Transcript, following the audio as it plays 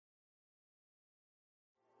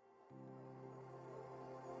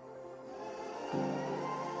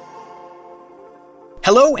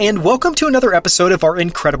Hello and welcome to another episode of our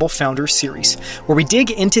Incredible Founders series, where we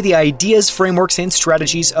dig into the ideas, frameworks, and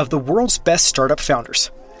strategies of the world's best startup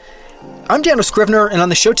founders. I'm Daniel Scrivener, and on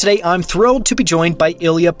the show today, I'm thrilled to be joined by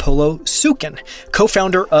Illia Polosukhin,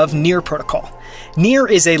 co-founder of Near Protocol. Near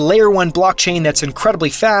is a layer 1 blockchain that's incredibly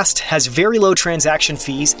fast, has very low transaction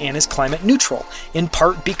fees, and is climate neutral, in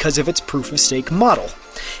part because of its proof-of-stake model.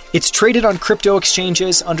 It's traded on crypto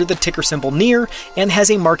exchanges under the ticker symbol NEAR and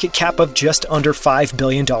has a market cap of just under $5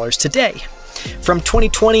 billion today. From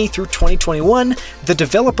 2020 through 2021, the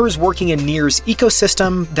developers working in Near's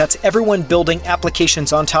ecosystem, that's everyone building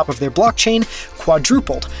applications on top of their blockchain,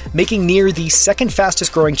 quadrupled, making Near the second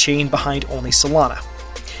fastest growing chain behind only Solana.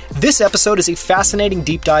 This episode is a fascinating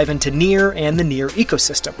deep dive into Near and the Near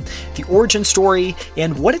ecosystem, the origin story,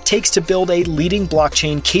 and what it takes to build a leading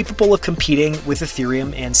blockchain capable of competing with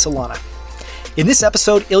Ethereum and Solana. In this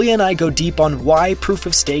episode, Illia and I go deep on why proof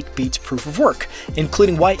of stake beats proof of work,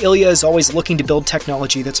 including why Illia is always looking to build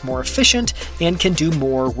technology that's more efficient and can do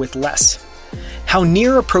more with less. How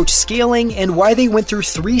Near approached scaling and why they went through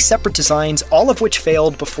 3 separate designs, all of which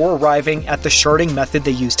failed before arriving at the sharding method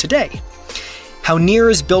they use today. How Near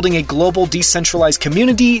is building a global decentralized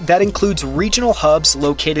community that includes regional hubs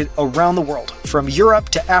located around the world, from Europe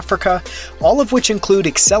to Africa, all of which include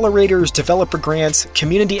accelerators, developer grants,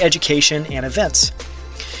 community education, and events.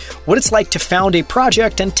 What it's like to found a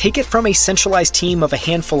project and take it from a centralized team of a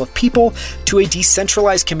handful of people to a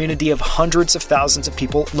decentralized community of hundreds of thousands of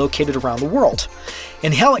people located around the world.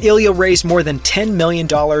 And how Illia raised more than $10 million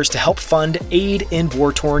to help fund aid in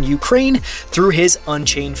war-torn Ukraine through his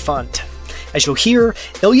Unchained Fund. As you'll hear,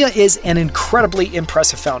 Illia is an incredibly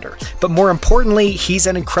impressive founder, but more importantly, he's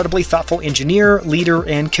an incredibly thoughtful engineer, leader,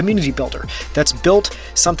 and community builder that's built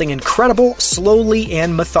something incredible slowly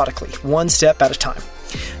and methodically, one step at a time.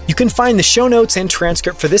 You can find the show notes and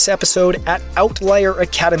transcript for this episode at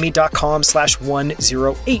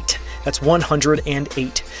outlieracademy.com/108. That's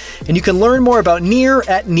 108. And you can learn more about Near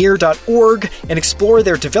at near.org and explore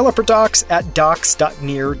their developer docs at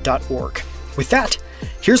docs.near.org. With that,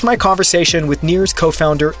 here's my conversation with Near's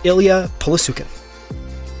co-founder, Illia Polosukhin.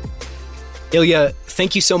 Illia,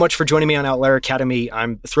 thank you so much for joining me on Outlier Academy.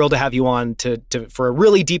 I'm thrilled to have you on for a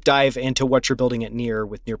really deep dive into what you're building at Near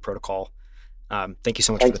with Near Protocol. Thank you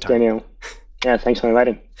so much for the time. Thanks, Daniel. Yeah, thanks for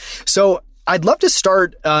inviting. So I'd love to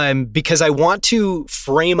start because I want to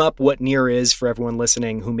frame up what Near is for everyone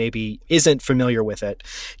listening who maybe isn't familiar with it,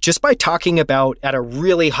 just by talking about at a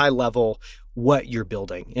really high level what you're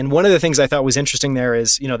building. And one of the things I thought was interesting there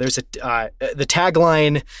is, there's the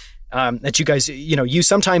tagline that you guys, use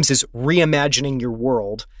sometimes is reimagining your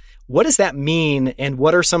world. What does that mean? And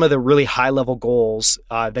what are some of the really high level goals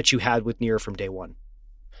that you had with Near from day one?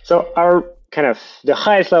 So our the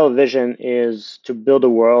highest level vision is to build a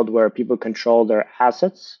world where people control their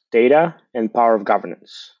assets, data, and power of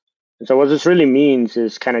governance. And so what this really means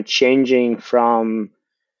is changing from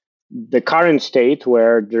the current state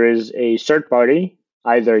where there is a third party,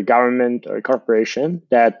 either a government or a corporation,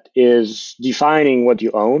 that is defining what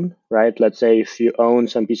you own, right? Let's say if you own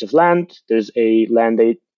some piece of land, there's a land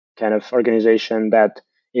aid organization that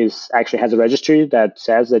actually has a registry that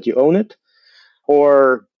says that you own it.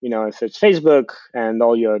 Or, if it's Facebook and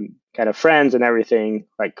all your friends and everything,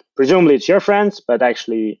 presumably it's your friends, but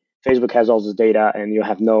actually Facebook has all this data and you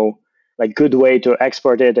have no good way to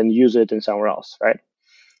export it and use it in somewhere else, right?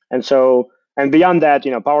 And so, and beyond that,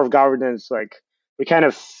 power of governance, we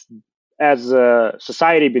as a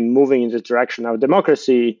society, been moving in this direction of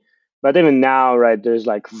democracy. But even now, right, there's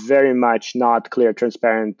very much not clear,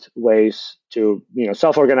 transparent ways to,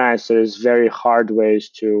 self-organize. There's very hard ways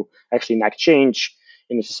to actually enact change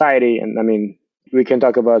in the society. And I mean, we can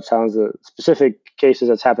talk about some of the specific cases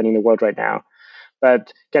that's happening in the world right now.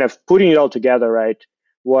 But putting it all together, right,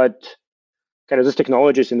 what these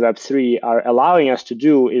technologies in Web3 are allowing us to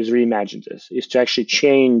do is reimagine this, is to actually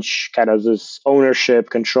change this ownership,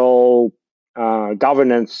 control,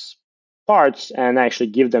 governance parts and actually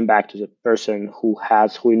give them back to the person who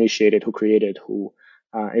initiated, who created, who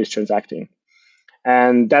is transacting.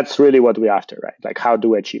 And that's really what we're after, right? How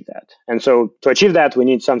do we achieve that? And so to achieve that, we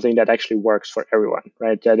need something that actually works for everyone,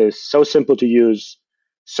 right? That is so simple to use,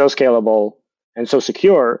 so scalable, and so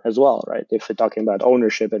secure as well, right? If we're talking about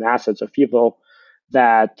ownership and assets of people,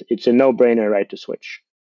 that it's a no-brainer, right, to switch.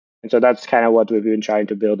 And so that's what we've been trying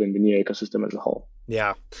to build in the Near ecosystem as a whole.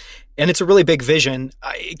 Yeah. And it's a really big vision.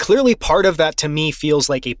 Clearly, part of that to me feels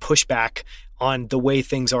like a pushback on the way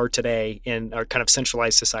things are today in our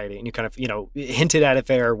centralized society. And you hinted at it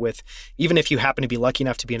there with, even if you happen to be lucky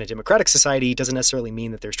enough to be in a democratic society, doesn't necessarily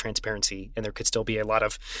mean that there's transparency and there could still be a lot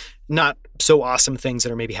of not so awesome things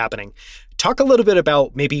that are maybe happening. Talk a little bit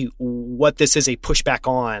about maybe what this is a pushback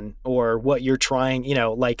on, or what you're trying,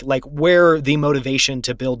 like where the motivation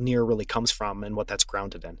to build Near really comes from and what that's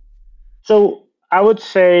grounded in. So I would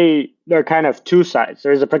say there are kind of two sides.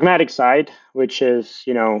 There's a pragmatic side, which is,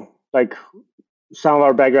 like some of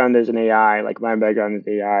our background is in AI, like my background is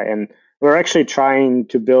AI, and we're actually trying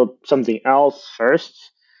to build something else first.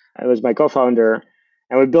 It was my co-founder,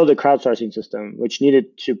 and we built a crowdsourcing system which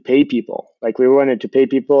needed to pay people. Like we wanted to pay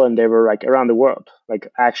people, and they were like around the world,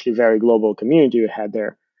 like actually very global community we had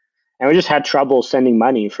there. And we just had trouble sending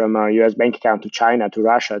money from our US bank account to China, to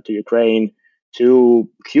Russia, to Ukraine, to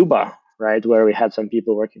Cuba, right, where we had some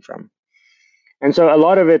people working from. And so a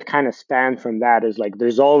lot of it kind of spanned from that is like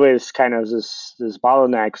there's always kind of this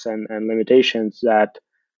bottlenecks and limitations that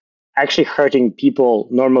actually hurting people,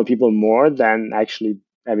 normal people more than actually,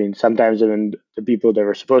 I mean, sometimes even the people that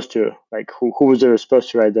were supposed to, like who was they were supposed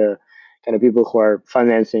to, right? The kind of people who are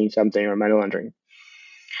financing something or money laundering.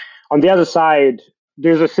 On the other side,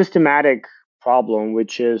 there's a systematic problem,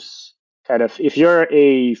 which is kind of if you're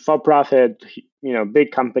a for-profit,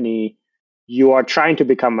 big company, you are trying to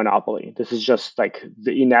become monopoly. This is just like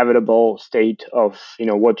the inevitable state of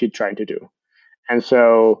what you're trying to do. And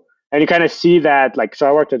so, and you kind of see that, like, so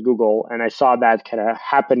I worked at Google and I saw that kind of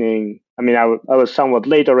happening. I mean, I was somewhat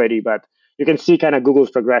late already, but you can see kind of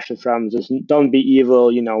Google's progression from this don't be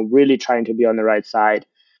evil, really trying to be on the right side,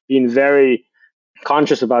 being very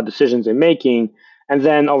conscious about decisions they're making, and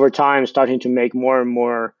then over time starting to make more and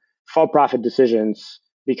more for-profit decisions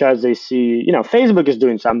because they see, Facebook is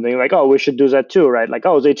doing something like, oh, we should do that too, right? Like,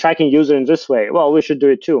 oh, they're tracking users in this way. Well, we should do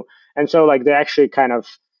it too. And so like they actually kind of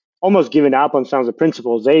almost given up on some of the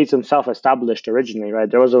principles they themselves established originally,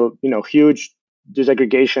 right? There was a huge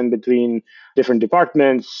disaggregation between different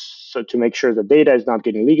departments, so to make sure the data is not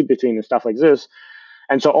getting leaked between and stuff like this.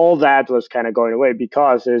 And so all that was kind of going away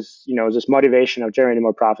because there's this motivation of generating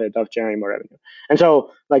more profit, of generating more revenue. And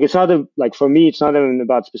so like it's not for me, it's not even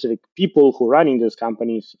about specific people who are running these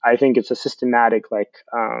companies. I think it's a systematic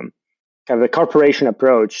kind of a corporation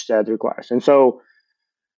approach that requires. And so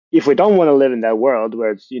if we don't want to live in that world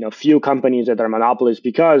where it's few companies that are monopolies,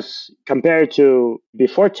 because compared to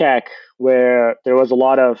before tech, where there was a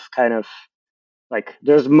lot of kind of like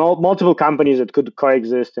there's multiple companies that could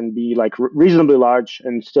coexist and be like reasonably large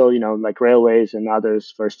and still like railways and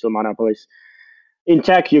others were still monopolies. In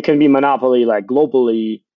tech, you can be monopoly like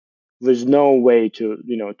globally. There's no way to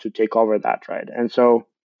to take over that, right? And so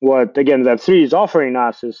what again Web3 is offering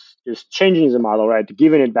us is changing the model, right?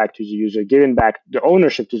 Giving it back to the user, giving back the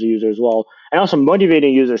ownership to the user as well, and also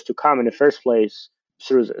motivating users to come in the first place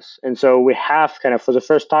through this. And so we have kind of for the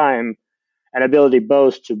first time an ability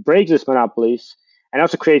both to break these monopolies and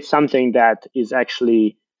also create something that is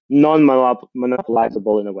actually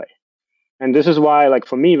non-monopolizable in a way. And this is why, like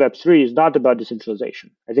for me, Web3 is not about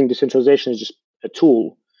decentralization. I think decentralization is just a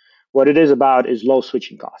tool. What it is about is low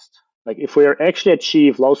switching costs. Like if we actually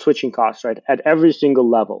achieve low switching costs, right, at every single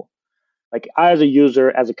level, like I as a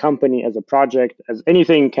user, as a company, as a project, as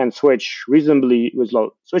anything can switch reasonably with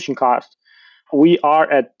low switching costs, we are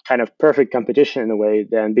at kind of perfect competition in a way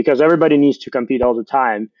then, because everybody needs to compete all the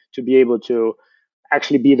time to be able to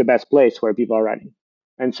actually be the best place where people are running.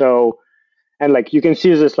 And so, and like you can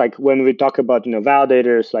see this like when we talk about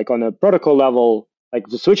validators, like on a protocol level, like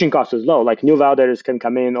the switching cost is low. Like new validators can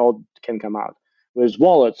come in, all can come out. With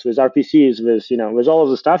wallets, with RPCs, with with all of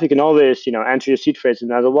the stuff, you can always enter your seed phrase in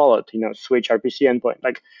another wallet, switch RPC endpoint.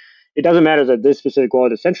 Like it doesn't matter that this specific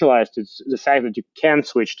wallet is centralized. It's the fact that you can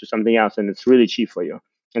switch to something else and it's really cheap for you.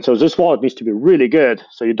 And so this wallet needs to be really good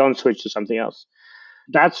so you don't switch to something else.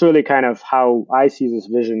 That's really kind of how I see this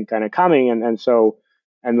vision kind of coming.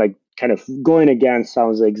 And like kind of going against some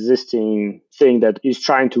of the existing thing that is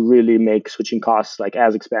trying to really make switching costs like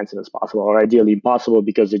as expensive as possible, or ideally impossible,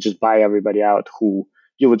 because they just buy everybody out who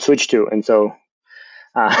you would switch to. And so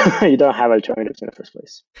you don't have alternatives in the first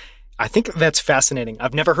place. I think that's fascinating.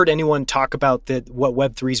 I've never heard anyone talk about that. What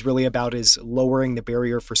Web3 is really about is lowering the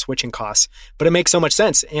barrier for switching costs, but it makes so much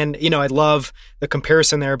sense. And, I love the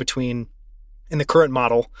comparison there between in the current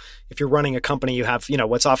model, if you're running a company, you have,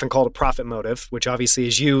 what's often called a profit motive, which obviously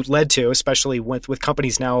as you led to, especially with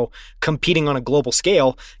companies now competing on a global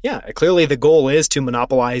scale. Yeah, clearly the goal is to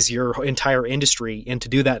monopolize your entire industry and to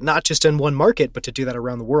do that not just in one market, but to do that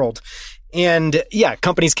around the world. And yeah,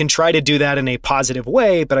 companies can try to do that in a positive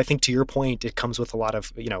way, but I think to your point, it comes with a lot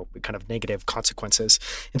of, kind of negative consequences.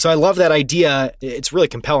 And so I love that idea. It's really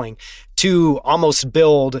compelling to almost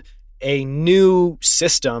build a new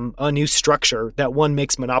system, a new structure that one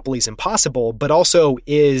makes monopolies impossible, but also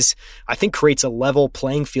I think creates a level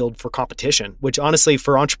playing field for competition, which honestly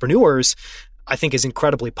for entrepreneurs, I think is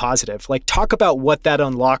incredibly positive. Like, talk about what that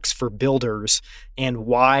unlocks for builders and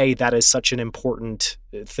why that is such an important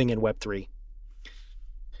thing in Web3.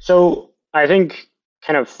 So I think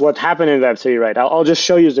kind of what happened in Web3, right? I'll just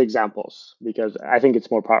show you the examples because I think it's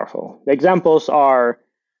more powerful. The examples are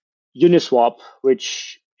Uniswap,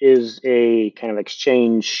 which is a kind of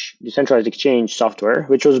exchange, decentralized exchange software,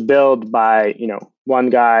 which was built by, one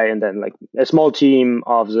guy and then like a small team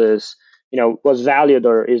of this, was valued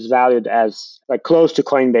or is valued as like close to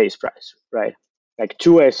Coinbase price, right? Like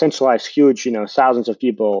to a centralized, huge, thousands of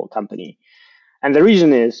people company. And the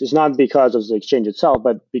reason is not because of the exchange itself,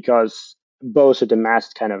 but because both it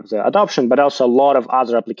amassed kind of the adoption, but also a lot of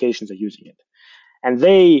other applications are using it. And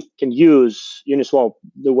they can use Uniswap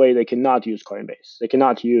the way they cannot use Coinbase. They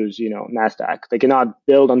cannot use, Nasdaq. They cannot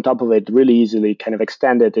build on top of it really easily, kind of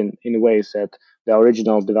extend it in ways that the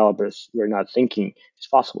original developers were not thinking is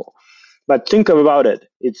possible. But think about it.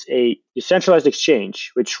 It's a decentralized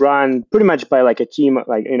exchange, which run pretty much by like a team,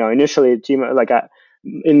 like, initially a team, like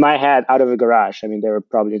in my head, out of a garage. I mean, they were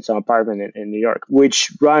probably in some apartment in New York,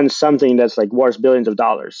 which runs something that's like worth billions of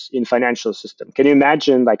dollars in financial system. Can you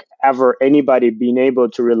imagine like ever anybody being able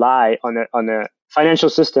to rely on a financial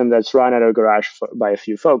system that's run out of a garage by a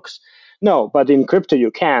few folks? No, but in crypto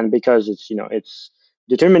you can, because it's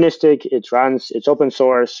deterministic. It runs. It's open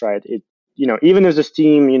source, right? Even if this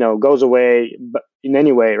team goes away, but in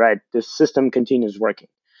any way, right, this system continues working,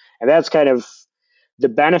 and that's kind of the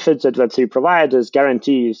benefits that Web3 provides is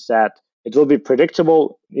guarantees that it will be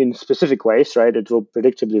predictable in specific ways, right? It will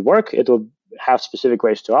predictably work. It will have specific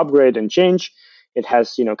ways to upgrade and change. It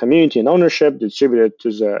has, community and ownership distributed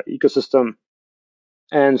to the ecosystem.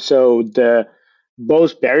 And so the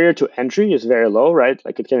both barrier to entry is very low, right?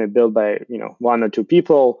 Like it can be built by, one or two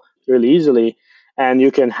people really easily. And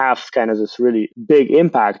you can have kind of this really big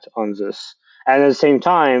impact on this. And at the same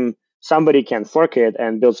time, somebody can fork it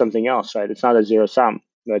and build something else, right? It's not a zero sum.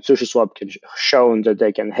 Right? SushiSwap can shown that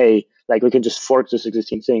they can, hey, like we can just fork this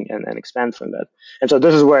existing thing and expand from that. And so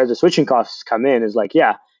this is where the switching costs come in. Is like,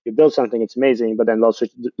 yeah, you build something, it's amazing, but then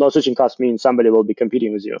low switching costs means somebody will be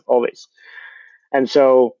competing with you always. And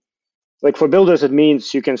so like for builders, it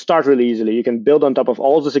means you can start really easily. You can build on top of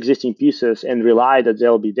all these existing pieces and rely that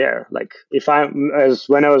they'll be there. Like if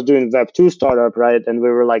when I was doing Web2 startup, right, and we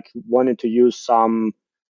were like wanting to use some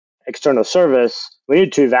external service, we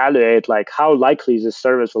need to evaluate like how likely this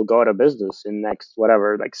service will go out of business in next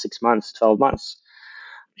whatever, like 6 months, 12 months.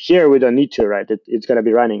 Here we don't need to, right? It's going to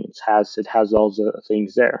be running. It has all the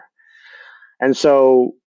things there. And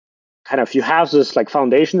so kind of you have this like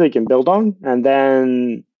foundation that you can build on, and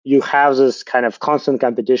then you have this kind of constant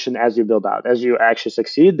competition as you build out. As you actually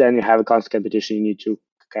succeed, then you have a constant competition you need to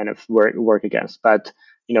kind of work against. But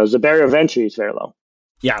the barrier of entry is very low.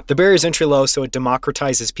 Yeah, the barrier is entry low, so it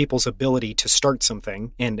democratizes people's ability to start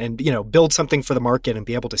something and build something for the market and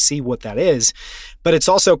be able to see what that is. But it's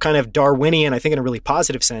also kind of Darwinian, I think in a really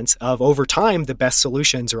positive sense, of over time, the best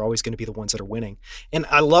solutions are always going to be the ones that are winning. And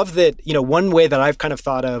I love that, one way that I've kind of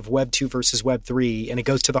thought of Web 2 versus Web 3, and it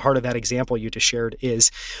goes to the heart of that example you just shared,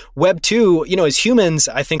 is Web 2, as humans,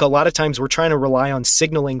 I think a lot of times we're trying to rely on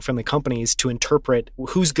signaling from the companies to interpret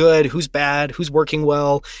who's good, who's bad, who's working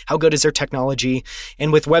well, how good is their technology.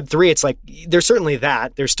 And with Web3, it's like, there's certainly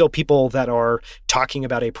that. There's still people that are talking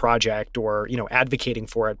about a project or, advocating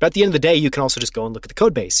for it. But at the end of the day, you can also just go and look at the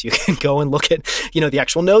code base. You can go and look at, the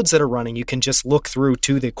actual nodes that are running. You can just look through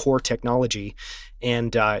to the core technology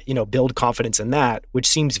and, build confidence in that, which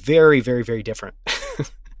seems very, very, very different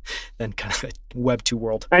than kind of a Web2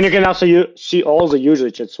 world. And you can also see all the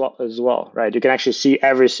usage as well, right? You can actually see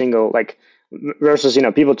every single, like, versus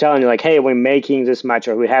people telling you like, hey, we're making this much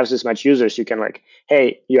or we have this much users. You can like,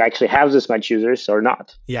 hey, you actually have this much users or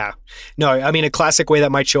not. Yeah. No, I mean, a classic way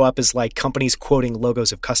that might show up is like companies quoting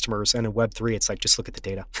logos of customers, and in Web3 it's like, just look at the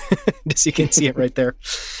data. Just you can see it right there.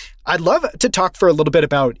 I'd love to talk for a little bit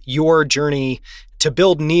about your journey to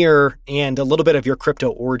build Near and a little bit of your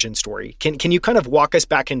crypto origin story. Can you kind of walk us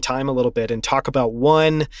back in time a little bit and talk about,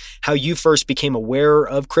 one, how you first became aware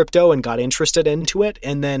of crypto and got interested into it,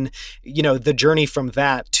 and then, the journey from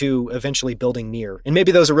that to eventually building Near? And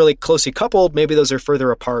maybe those are really closely coupled, maybe those are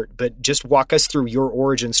further apart, but just walk us through your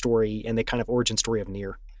origin story and the kind of origin story of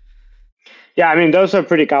Near. Yeah, I mean, those are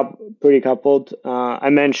pretty coupled.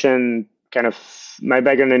 I mentioned kind of my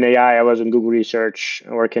background in AI. I was in Google Research,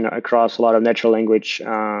 working across a lot of natural language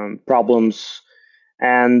problems,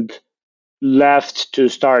 and left to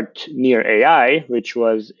start Near AI, which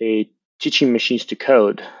was a teaching machines to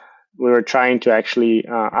code. We were trying to actually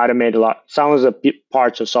automate some of the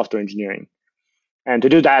parts of software engineering. And to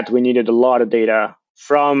do that, we needed a lot of data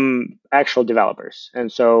from actual developers. And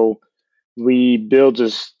so we built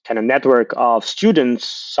this kind of network of students,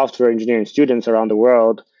 software engineering students around the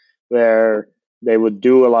world, where they would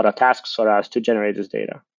do a lot of tasks for us to generate this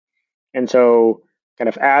data. And so, kind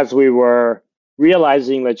of as we were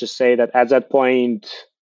realizing, let's just say that at that point,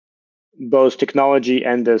 both technology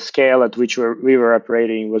and the scale at which we were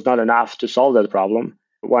operating was not enough to solve that problem.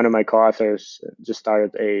 One of my co-authors just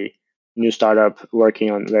started a new startup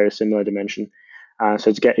working on very similar dimension.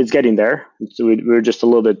 So it's getting there. So we're just a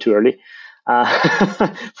little bit too early,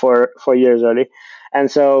 for years early.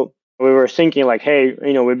 And so we were thinking like, hey,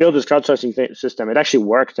 we built this crowdsourcing system. It actually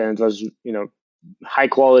worked, and it was, high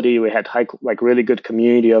quality. We had really good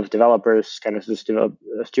community of developers, kind of just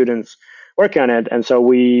students working on it. And so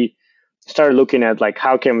we started looking at like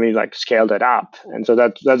how can we like scale that up. And so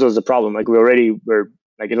that was the problem. Like we're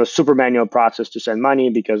like, it was super manual process to send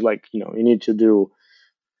money, because like, you need to do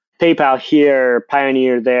PayPal here,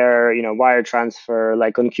 Pioneer there, wire transfer.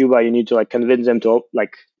 Like on Cuba, you need to like convince them to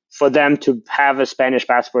like for them to have a Spanish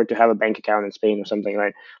passport to have a bank account in Spain or something,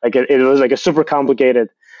 right? Like it was like a super complicated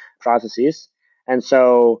processes. And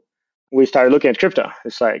so we started looking at crypto.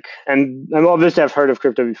 It's like, and obviously I've heard of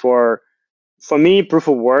crypto before. For me, proof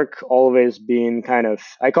of work always been kind of,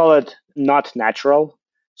 I call it not natural.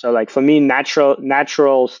 So like for me,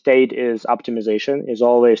 natural state is optimization, is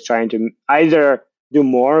always trying to either do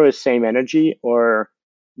more with same energy or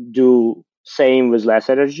do same with less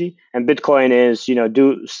energy. And Bitcoin is,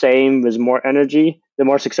 do same with more energy, the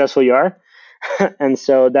more successful you are. And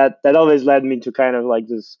so that always led me to kind of like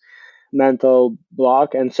this mental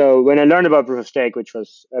block. And so when I learned about proof of stake, which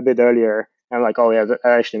was a bit earlier, I'm like, oh yeah, that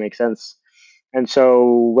actually makes sense. And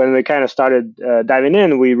so when we kind of started diving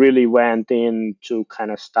in, we really went in to kind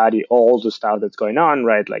of study all the stuff that's going on,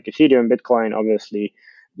 right? Like Ethereum, Bitcoin, obviously,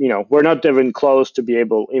 we're not even close to be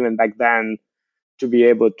able, even back then, to be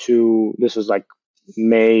able to, this was like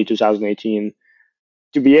May 2018,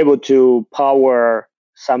 to be able to power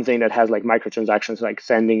something that has like microtransactions, like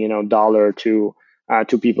sending, dollar to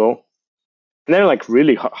people. And they're like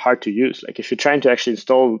really hard to use. Like if you're trying to actually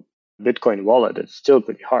install Bitcoin wallet, it's still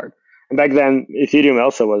pretty hard. And back then, Ethereum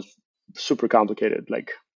also was super complicated.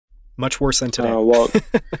 Like much worse than today.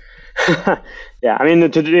 Yeah, I mean,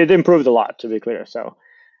 it improved a lot, to be clear.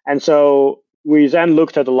 And so we then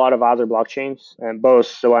looked at a lot of other blockchains, and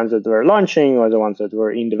both the ones that were launching or the ones that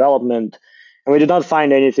were in development. And we did not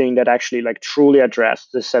find anything that actually like truly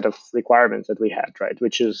addressed the set of requirements that we had, right?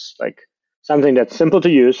 Which is like something that's simple to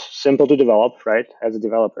use, simple to develop, right? As a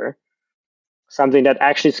developer, something that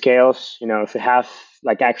actually scales. If we have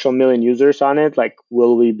like actual million users on it, like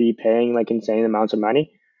will we be paying like insane amounts of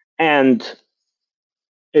money? And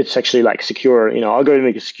it's actually like secure,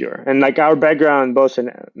 algorithmic secure. And like our background, both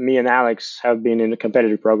me and Alex have been in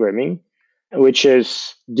competitive programming, which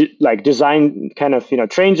is like design kind of,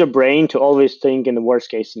 trains your brain to always think in the worst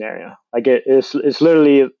case scenario. Like it's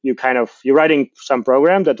literally you're writing some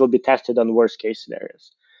program that will be tested on worst case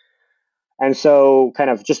scenarios. And so kind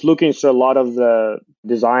of just looking through a lot of the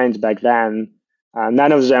designs back then,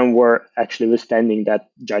 none of them were actually withstanding that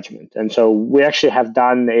judgment. And so we actually have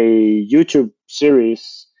done a YouTube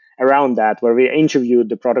series around that, where we interviewed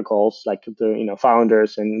the protocols, like the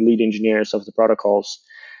founders and lead engineers of the protocols,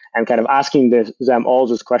 and kind of asking them all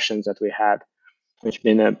those questions that we had, which has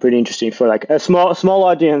been pretty interesting for like a small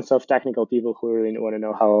audience of technical people who really want to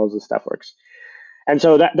know how all this stuff works. And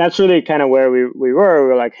so that's really kind of where we were. We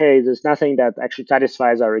were like, hey, there's nothing that actually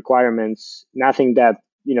satisfies our requirements, nothing that,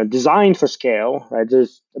 designed for scale, right?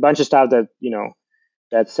 There's a bunch of stuff that,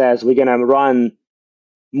 that says we're going to run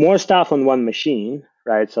more stuff on one machine,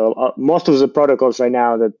 right? So most of the protocols right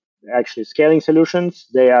now that actually scaling solutions,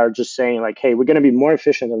 they are just saying like, hey, we're going to be more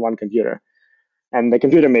efficient on one computer, and the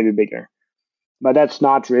computer may be bigger. But that's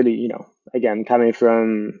not really, again, coming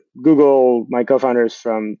from Google, my co-founders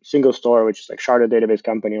from Single Store, which is like sharded database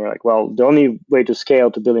company, we're like, well, the only way to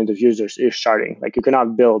scale to billions of users is sharding. Like you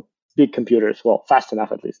cannot build big computers, well, fast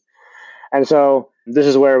enough at least. And so this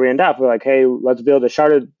is where we end up. We're like, hey, let's build a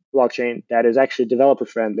sharded blockchain that is actually developer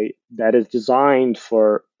friendly, that is designed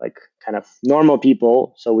for like kind of normal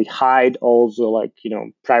people. So we hide all the like,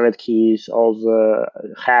 private keys, all the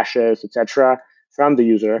hashes, etc., from the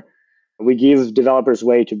user. We give developers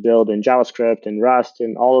way to build in JavaScript and Rust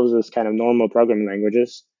and all of those kind of normal programming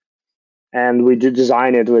languages. And we do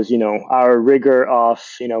design it with, our rigor of,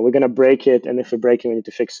 we're going to break it. And if we break it, we need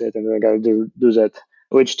to fix it. And we're going to do that,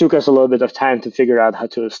 which took us a little bit of time to figure out how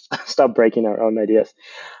to stop breaking our own ideas.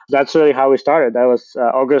 That's really how we started. That was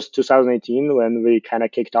August 2018 when we kind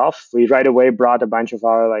of kicked off. We right away brought a bunch of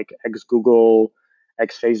our like ex-Google,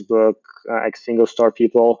 ex-Facebook, ex-Single Store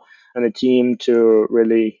people and the team to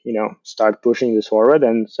really, start pushing this forward.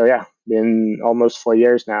 And so, yeah, been almost 4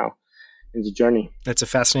 years now in the journey. That's a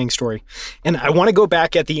fascinating story. And I want to go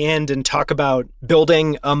back at the end and talk about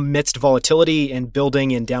building amidst volatility and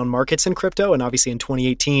building in down markets in crypto. And obviously in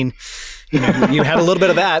 2018, you had a little bit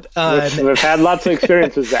of that. We've had lots of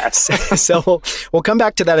experiences that. So we'll come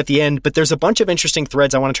back to that at the end, but there's a bunch of interesting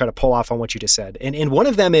threads I want to try to pull off on what you just said. And one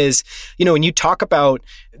of them is, when you talk about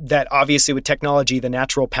that, obviously with technology, the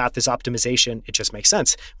natural path is optimization. It just makes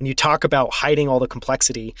sense. When you talk about hiding all the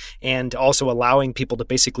complexity and also allowing people to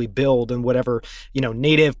basically build in whatever,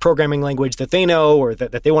 native programming language that they know or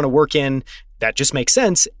that they want to work in, that just makes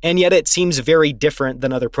sense. And yet it seems very different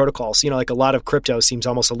than other protocols. Like a lot of crypto seems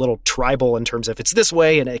almost a little tribal in terms of it's this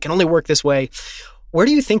way and it can only work this way. Where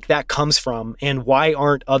do you think that comes from? And why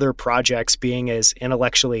aren't other projects being as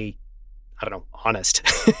intellectually, honest?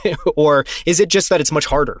 Or is it just that it's much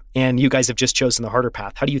harder and you guys have just chosen the harder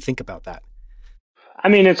path? How do you think about that? I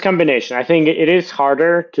mean, it's a combination. I think it is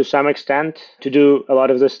harder to some extent to do a lot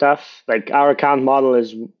of this stuff. Like our account model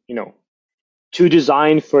is, to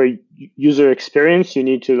design for user experience, you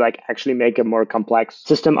need to actually make a more complex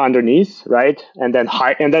system underneath, right? And then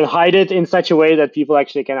hide it in such a way that people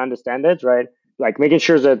actually can understand it, right? Like making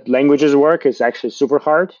sure that languages work is actually super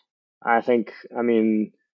hard. I think,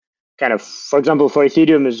 kind of, for example, for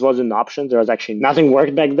Ethereum, this wasn't an option. There was actually nothing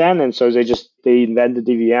worked back then. And so they invented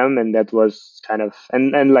DVM, and that was kind of,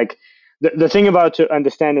 and like the thing about to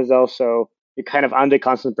understand is also you're kind of under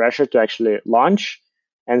constant pressure to actually launch.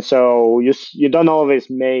 And so you don't always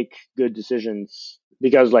make good decisions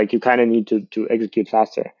because you kind of need to execute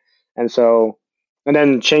faster. And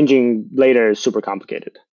then changing later is super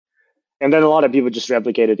complicated. And then a lot of people just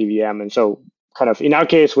replicated EVM. And so kind of in our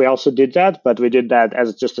case, we also did that, but we did that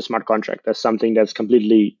as just a smart contract, as something that's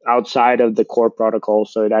completely outside of the core protocol.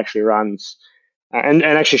 So it actually runs and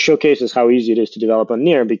actually showcases how easy it is to develop on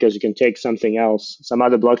Near, because you can take something else, some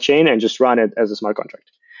other blockchain, and just run it as a smart contract.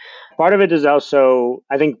 Part of it is also,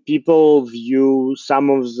 I think people view some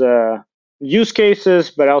of the use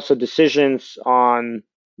cases, but also decisions on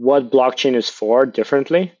what blockchain is for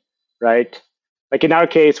differently, right? Like in our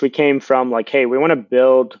case, we came from hey, we want to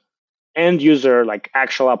build end user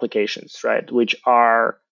actual applications, right? Which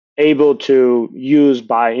are able to use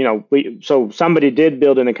by, so somebody did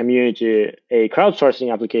build in a community a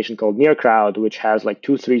crowdsourcing application called NearCrowd, which has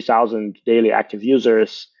 2,000-3,000 daily active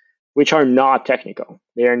users, which are not technical.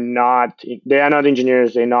 They are not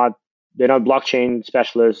engineers. They're not blockchain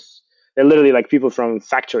specialists. They're literally people from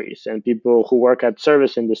factories and people who work at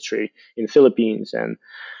service industry in Philippines. And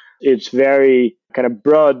it's very kind of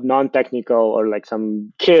broad, non-technical, or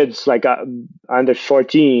some kids under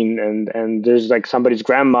 14, and there's somebody's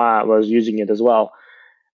grandma was using it as well.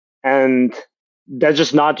 And that's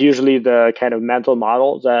just not usually the kind of mental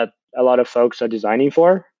model that a lot of folks are designing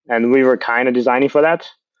for. And we were kind of designing for that.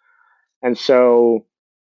 And so,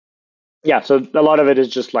 so a lot of it is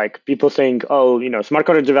just people think, smart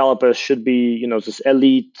contract developers should be, this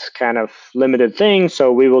elite kind of limited thing.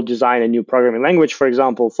 So we will design a new programming language, for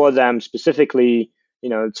example, for them specifically.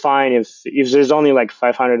 It's fine if there's only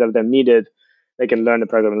 500 of them needed, they can learn the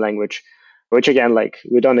programming language, which again,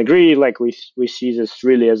 we don't agree. We see this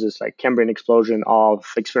really as this Cambrian explosion of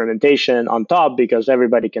experimentation on top, because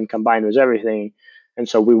everybody can combine with everything. And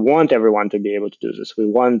so we want everyone to be able to do this. We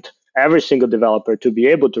want every single developer to be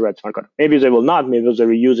able to write smart code. Maybe they will not, maybe they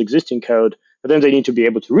reuse existing code, but then they need to be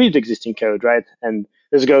able to read existing code, right? And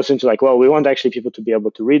this goes into we want actually people to be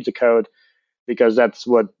able to read the code, because that's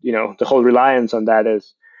what, the whole reliance on that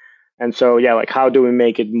is. And so, how do we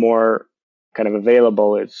make it more kind of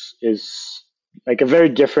available is a very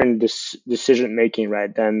different decision making,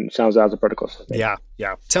 right, than some of the other protocols. Yeah.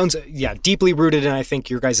 Sounds deeply rooted in, I think,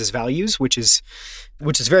 your guys' values, which is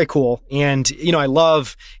very cool. And I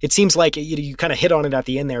love. It seems like you kind of hit on it at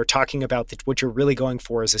the end there, talking about what you're really going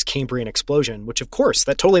for is this Cambrian explosion, which of course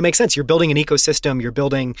that totally makes sense. You're building an ecosystem. You're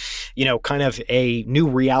building kind of a new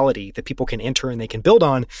reality that people can enter and they can build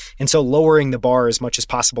on. And so lowering the bar as much as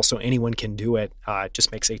possible so anyone can do it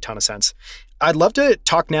just makes a ton of sense. I'd love to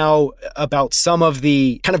talk now about some of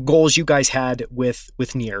the kind of goals you guys had with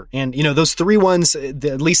Near. And, those three ones,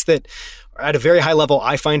 at least that are at a very high level,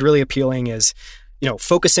 I find really appealing is,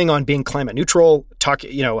 focusing on being climate neutral,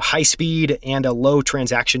 high speed and a low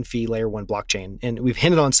transaction fee layer one blockchain. And we've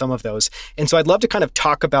hinted on some of those. And so I'd love to kind of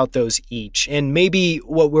talk about those each. And maybe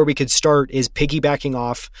where we could start is piggybacking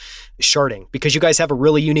off sharding, because you guys have a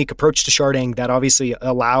really unique approach to sharding that obviously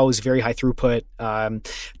allows very high throughput.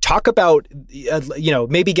 Talk about,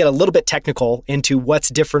 maybe get a little bit technical into what's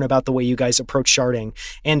different about the way you guys approach sharding,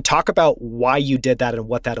 and talk about why you did that and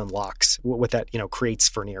what that unlocks, what that, creates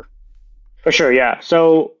for Near. For sure, yeah.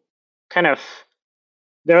 So kind of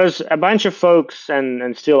there's a bunch of folks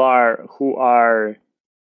and still are who are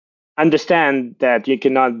understand that you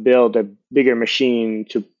cannot build a bigger machine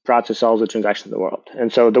to process all the transactions in the world.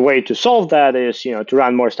 And so the way to solve that is, to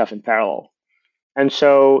run more stuff in parallel. And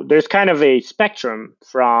so there's kind of a spectrum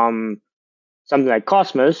from something like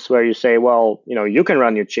Cosmos, where you say, well, you can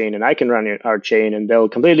run your chain and I can run our chain, and they're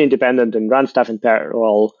completely independent and run stuff in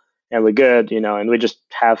parallel, and we're good, and we just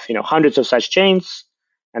have, hundreds of such chains,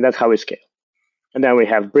 and that's how we scale. And then we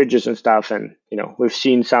have bridges and stuff, and we've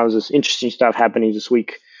seen some of this interesting stuff happening this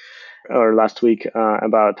week or last week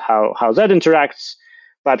about how that interacts,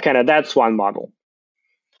 but kind of that's one model.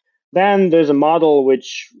 Then there's a model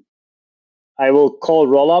which I will call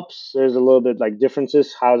rollups. There's a little bit like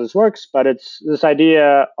differences how this works, but it's this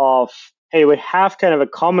idea of, hey, we have kind of a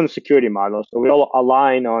common security model, so we all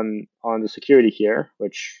align on the security here,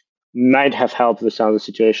 which might have helped with some of the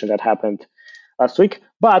situation that happened last week.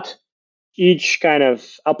 But each kind of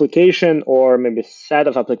application or maybe set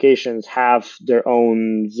of applications have their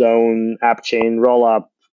own zone, app chain, rollup,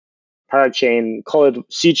 parachain, call it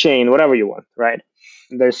C chain, whatever you want, right?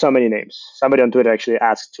 There's so many names. Somebody on Twitter actually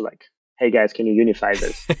asked to hey guys, can you unify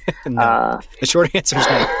this? No. The short answer is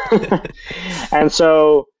no. And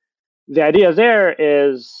so the idea there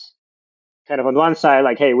is kind of on one side,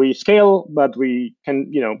 hey, we scale, but we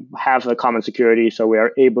can, have a common security, so we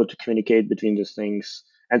are able to communicate between these things.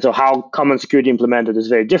 And so how common security implemented is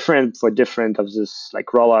very different for different of this,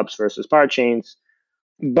 rollups versus parachains.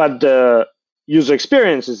 But the user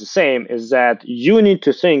experience is the same, is that you need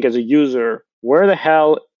to think as a user, where the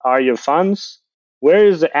hell are your funds? Where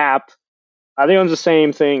is the app? Are they on the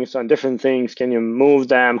same things, on different things? Can you move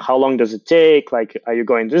them? How long does it take? Are you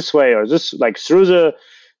going this way or this, through the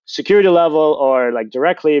security level or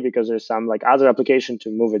directly because there's some other application to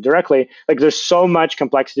move it directly? There's so much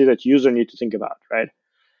complexity that user need to think about, right?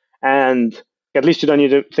 And at least you don't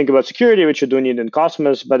need to think about security, which you do need in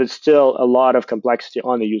Cosmos, but it's still a lot of complexity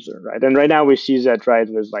on the user, right? And right now we see that, right?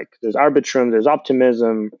 There's Arbitrum, there's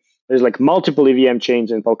Optimism, there's multiple EVM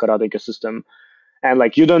chains in Polkadot ecosystem. And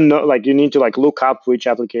you don't know, you need to look up which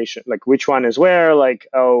application, which one is where,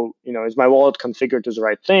 is my wallet configured to the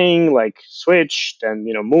right thing, switch, then,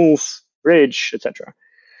 move, bridge, etc.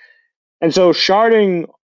 And so sharding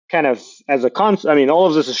kind of as a concept, all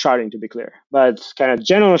of this is sharding to be clear, but kind of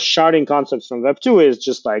general sharding concepts from Web2 is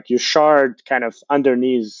just you shard kind of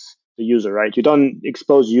underneath the user, right? You don't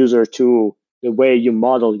expose user to the way you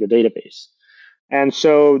model your database. And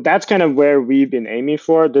so that's kind of where we've been aiming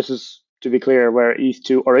for. This is, to be clear, where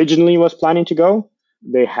ETH2 originally was planning to go.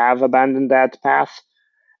 They have abandoned that path.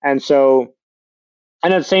 And so,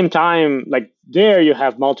 and at the same time, there you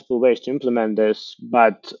have multiple ways to implement this,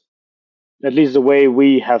 but at least the way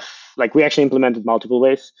we have, we actually implemented multiple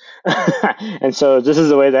ways. And so this is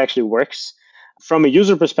the way that actually works. From a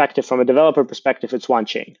user perspective, from a developer perspective, it's one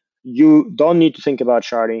chain. You don't need to think about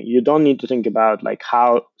sharding. You don't need to think about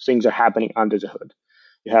how things are happening under the hood.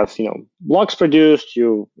 You have, blocks produced,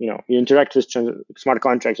 you interact with smart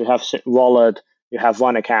contracts, you have wallet, you have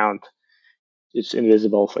one account. It's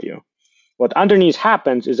invisible for you. What underneath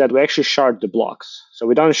happens is that we actually shard the blocks. So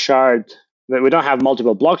we don't have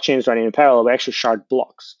multiple blockchains running in parallel, we actually shard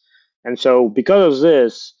blocks. And so because of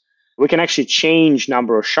this, we can actually change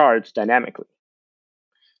number of shards dynamically.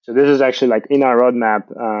 So this is actually in our roadmap,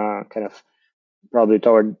 kind of probably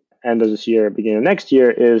toward end of this year, beginning of next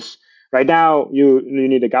year, is right now you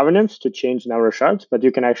need a governance to change the number of shards, but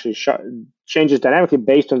you can actually change it dynamically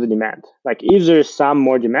based on the demand. If there's some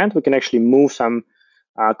more demand, we can actually move some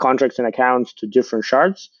contracts and accounts to different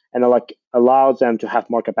shards and allow them to have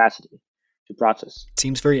more capacity to process.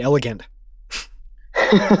 Seems very elegant.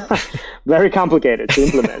 Very complicated to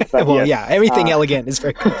implement. But well, yeah, everything elegant is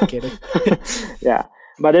very complicated. Yeah,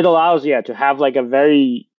 but it allows, to have a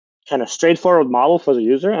very kind of straightforward model for the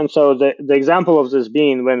user. And so the example of this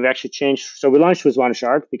being when we actually changed, so we launched with one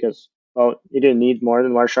shard because, well, you didn't need more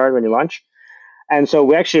than one shard when you launch. And so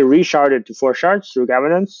we actually resharded to 4 shards through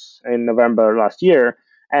governance in November last year.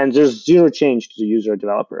 And there's zero change to the user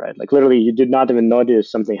developer, right? Literally, you did not even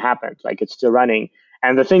notice something happened. It's still running.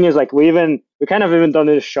 And the thing is, we kind of even don't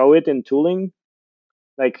need to show it in tooling.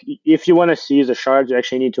 If you want to see the shards, you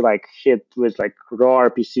actually need to hit with raw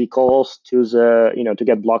RPC calls to the, to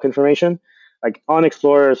get block information. On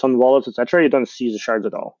explorers, on wallets, etc., you don't see the shards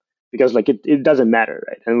at all because it doesn't matter,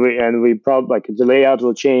 right? And we probably the layout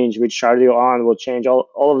will change, which shard you're on will change, all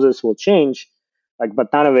of this will change,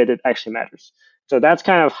 but none of it actually matters. So that's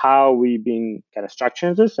kind of how we've been kind of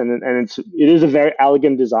structuring this, and it is a very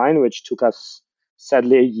elegant design, which took us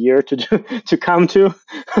sadly a year to to come to.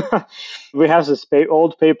 We have this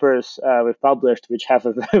old papers we've published, which have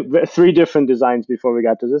three different designs before we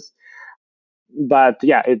got to this. But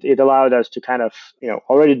yeah, it allowed us to kind of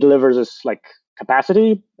already deliver this like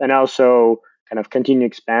capacity and also kind of continue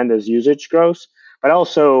expand as usage grows. But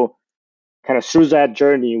also kind of through that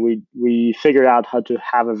journey, we figured out how to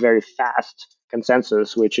have a very fast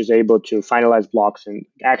consensus, which is able to finalize blocks and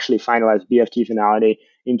actually finalize BFT finality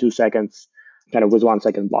in 2 seconds, kind of with 1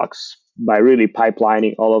 second blocks by really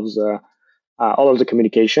pipelining all of the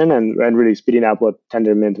communication and really speeding up what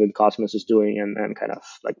Tendermint with Cosmos is doing and kind of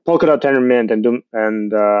like Polkadot, Tendermint,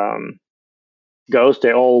 and Ghost.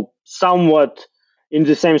 They're all somewhat in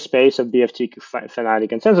the same space of BFT finality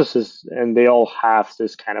consensuses, and they all have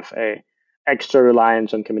this kind of a extra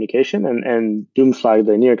reliance on communication. And Doomslug,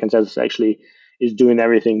 the near consensus, actually is doing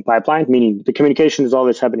everything pipeline, meaning the communication is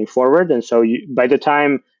always happening forward. And so by the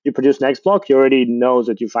time you produce next block, you already know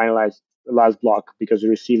that you finalized the last block because you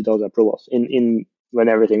received those approvals in when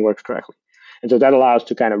everything works correctly. And so that allows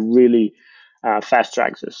to kind of really fast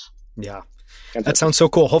track this. Yeah. That sounds so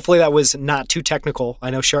cool. Hopefully that was not too technical. I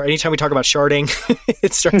know anytime we talk about sharding,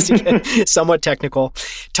 it starts to get somewhat technical.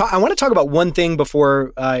 I want to talk about one thing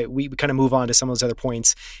before we kind of move on to some of those other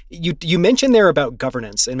points. You mentioned there about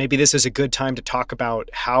governance, and maybe this is a good time to talk about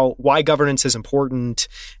why governance is important.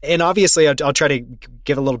 And obviously, I'll try to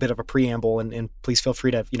give a little bit of a preamble, and please feel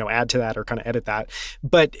free to add to that or kind of edit that.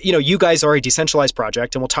 But you guys are a decentralized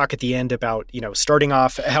project, and we'll talk at the end about starting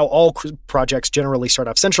off how all projects generally start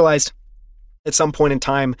off centralized. At some point in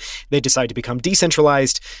time, they decide to become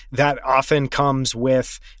decentralized. That often comes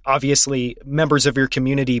with, obviously, members of your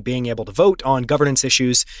community being able to vote on governance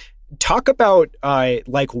issues. Talk about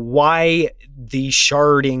why the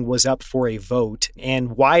sharding was up for a vote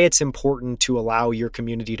and why it's important to allow your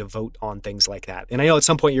community to vote on things like that. And I know at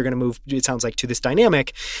some point you're going to move, it sounds like, to this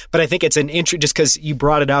dynamic, but I think it's just because you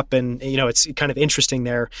brought it up and it's kind of interesting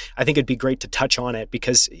there. I think it'd be great to touch on it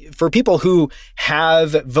because for people who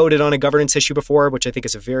have voted on a governance issue before, which I think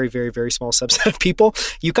is a very, very, very small subset of people,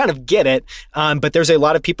 you kind of get it. But there's a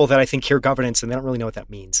lot of people that I think hear governance and they don't really know what that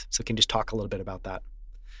means. So can you just talk a little bit about that?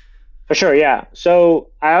 For sure, yeah. So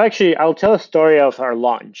I'll tell a story of our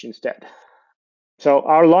launch instead. So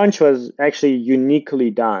our launch was actually uniquely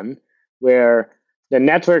done where the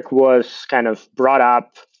network was kind of brought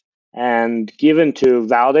up and given to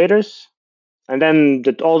validators, and then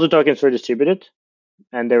all the tokens were distributed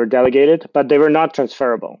and they were delegated, but they were not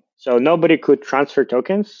transferable. So nobody could transfer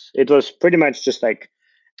tokens. It was pretty much just like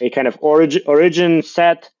a kind of origin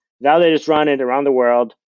set. Validators run it around the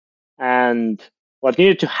world, and what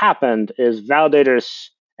needed to happen is validators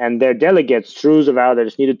and their delegates through the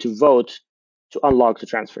validators needed to vote to unlock the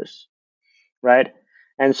transfers, right?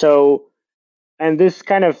 And this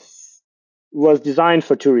kind of was designed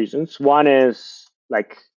for two reasons. One is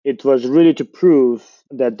like it was really to prove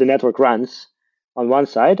that the network runs on one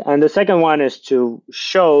side. And the second one is to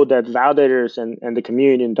show that validators and the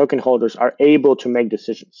community and token holders are able to make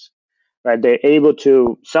decisions, right? They're able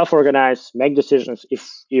to self-organize, make decisions.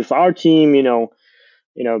 If our team,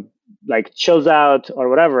 like chills out or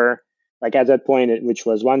whatever, like at that point, which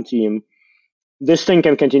was one team, this thing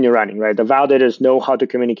can continue running, right? The validators know how to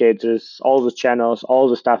communicate. There's all the channels, all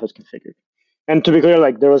the stuff is configured. And to be clear,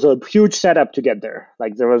 like there was a huge setup to get there.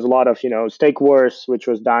 Like there was a lot of, stake wars, which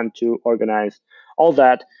was done to organize all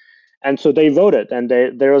that. And so they voted, and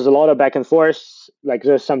there was a lot of back and forth. Like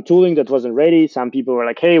there's some tooling that wasn't ready. Some people were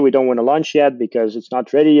like, hey, we don't want to launch yet because it's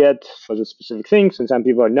not ready yet for the specific things. And some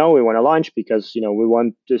people are, no, we want to launch because, we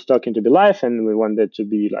want this token to be live and we want it to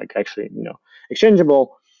be like actually,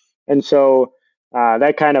 exchangeable. And so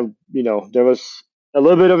that kind of, there was a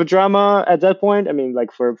little bit of a drama at that point. I mean,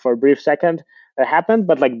 like for a brief second that happened,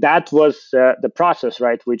 but like that was the process,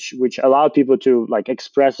 right? Which allowed people to like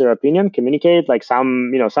express their opinion, communicate. Like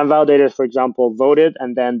some validators, for example, voted,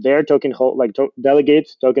 and then their token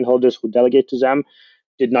delegates, token holders who delegate to them,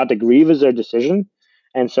 did not agree with their decision,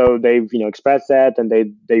 and so they expressed that, and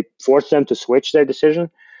they forced them to switch their decision,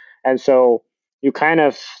 and so this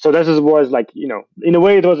was like in a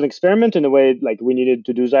way it was an experiment, in a way like we needed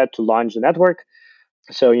to do that to launch the network.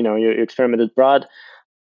 So you experimented broad.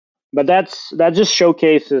 But that just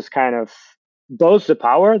showcases kind of both the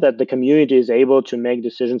power that the community is able to make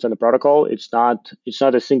decisions on the protocol. It's not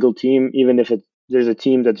a single team, even if there's a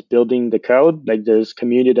team that's building the code. Like there's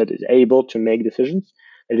community that is able to make decisions,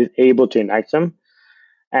 that is able to enact them,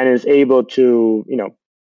 and is able to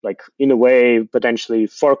like in a way potentially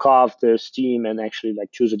fork off this team and actually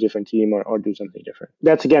like choose a different team or do something different.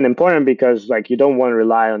 That's again important because like you don't want to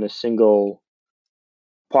rely on a single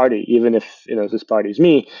party, even if this party is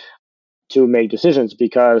me, to make decisions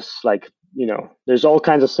because there's all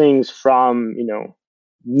kinds of things from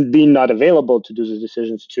being not available to do the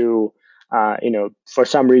decisions to for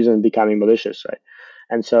some reason becoming malicious, right?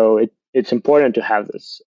 And so it's important to have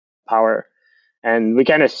this power. And we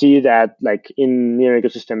kind of see that like in near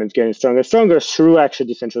ecosystem, it's getting stronger and stronger through actually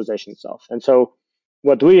decentralization itself. And so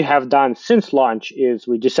what we have done since launch is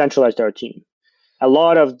we decentralized our team. A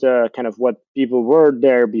lot of the kind of what people were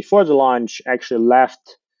there before the launch actually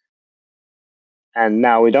left, and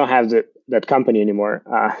now we don't have that company anymore.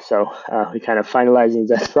 So we kind of finalizing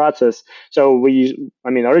that process. So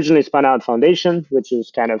originally spun out Foundation, which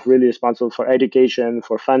is kind of really responsible for education,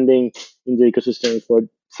 for funding in the ecosystem,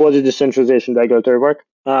 for the decentralization regulatory work.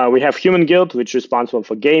 We have Human Guild, which is responsible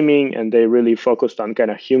for gaming, and they really focused on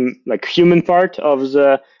kind of human part of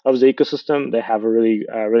the ecosystem. They have a really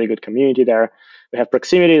good community there. We have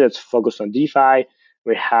Proximity that's focused on DeFi.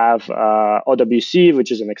 We have OWC,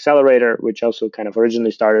 which is an accelerator, which also kind of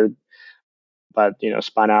originally started, but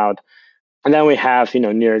spun out. And then we have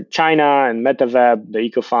near China and MetaWeb, the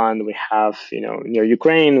EcoFund. We have near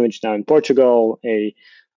Ukraine, which is now in Portugal, a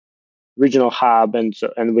regional hub, and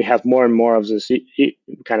we have more and more of this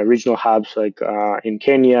kind of regional hubs like in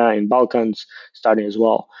Kenya, in Balkans, starting as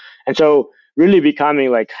well. And so really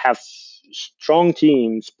becoming have strong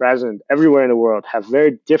teams present everywhere in the world, have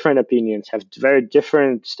very different opinions, have very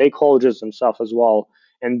different stakeholders themselves as well,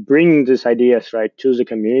 and bringing these ideas right to the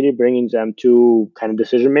community, bringing them to kind of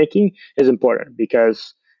decision making is important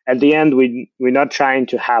because at the end we're not trying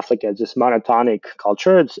to have this monotonic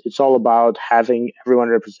culture. It's all about having everyone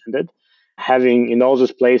represented, having in all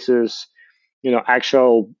those places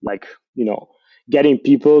actual getting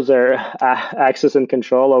people their access and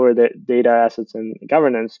control over the data assets and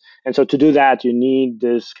governance. And so to do that, you need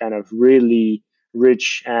this kind of really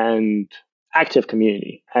rich and active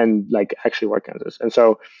community and actually work on this. And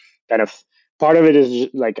so kind of part of it is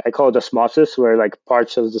I call it osmosis, where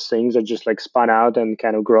parts of the things are just spun out and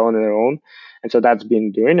kind of grown on their own. And so that's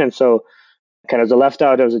been doing. And so kind of the left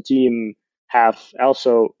out of the team have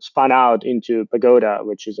also spun out into Pagoda,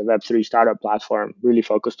 which is a Web3 startup platform really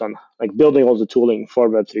focused on building all the tooling for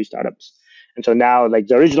Web3 startups. And so now the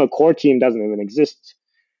original core team doesn't even exist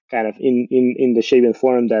kind of in the shape and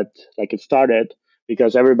form that it started,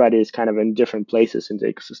 because everybody is kind of in different places in the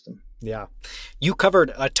ecosystem. Yeah. You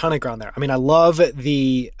covered a ton of ground there. I mean, I love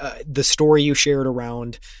the story you shared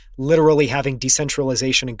around literally having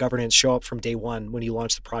decentralization and governance show up from day one when you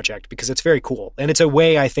launch the project, because it's very cool. And it's a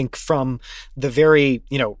way, I think, from the very,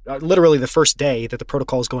 literally the first day that the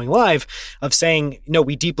protocol is going live, of saying, no,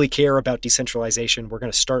 we deeply care about decentralization. We're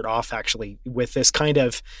going to start off actually with this kind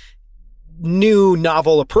of new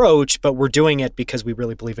novel approach, but we're doing it because we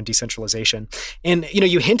really believe in decentralization. And,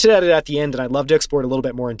 you hinted at it at the end, and I'd love to explore it a little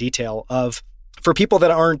bit more in detail of, for people that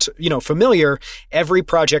aren't, familiar, every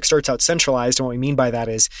project starts out centralized. And what we mean by that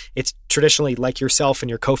is it's traditionally like yourself and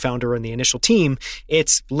your co-founder and the initial team.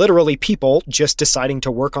 It's literally people just deciding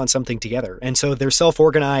to work on something together. And so they're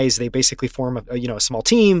self-organized. They basically form a small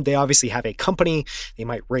team. They obviously have a company. They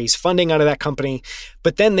might raise funding out of that company.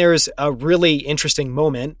 But then there's a really interesting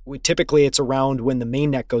moment. Typically it's around when the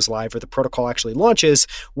mainnet goes live or the protocol actually launches,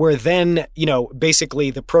 where then, basically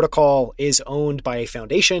the protocol is owned by a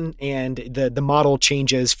foundation, and the model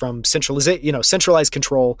changes from centralized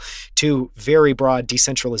control to very broad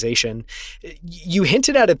decentralization. You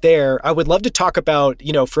hinted at it there. I would love to talk about,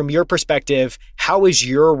 from your perspective, how has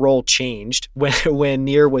your role changed when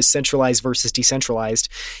Near was centralized versus decentralized?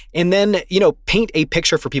 And then, paint a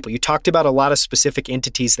picture for people. You talked about a lot of specific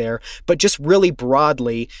entities there, but just really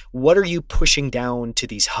broadly, what are you pushing down to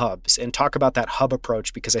these hubs? And talk about that hub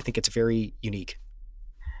approach, because I think it's very unique.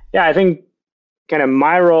 Yeah, I think kind of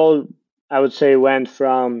my role, I would say, went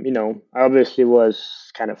from, I obviously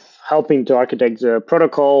was kind of helping to architect the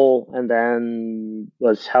protocol, and then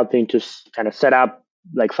was helping to kind of set up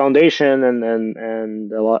foundation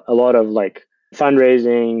and a lot of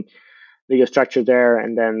fundraising, legal structure there,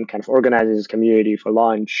 and then kind of organizing this community for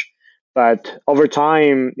launch. But over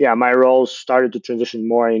time, yeah, my role started to transition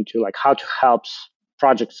more into how to help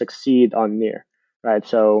projects succeed on Near, right?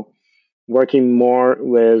 So working more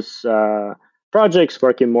with projects,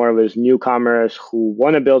 working more with newcomers who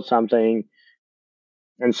want to build something.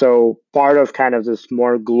 And so part of kind of this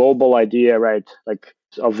more global idea, right,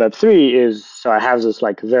 of Web3 is, so I have this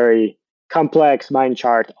very complex mind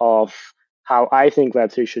chart of how I think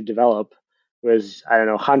Web3 should develop with,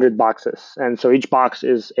 100 boxes. And so each box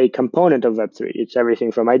is a component of Web3. It's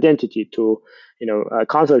everything from identity to,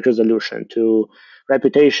 conflict resolution to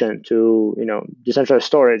reputation to, decentralized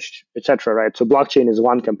storage, etc. Right? So blockchain is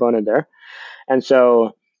one component there. And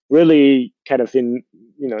so really kind of in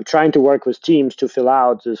trying to work with teams to fill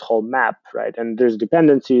out this whole map, right? And there's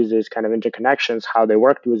dependencies, there's kind of interconnections, how they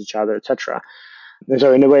work with each other, etc. And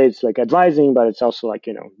so in a way, it's like advising, but it's also like,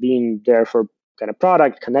 being there for kind of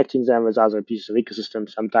product, connecting them with other pieces of ecosystem,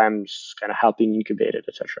 sometimes kind of helping incubate it,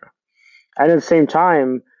 etc. And at the same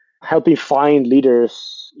time, helping find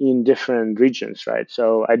leaders in different regions, right?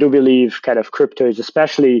 So I do believe kind of crypto is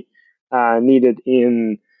especially needed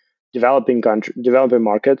in developing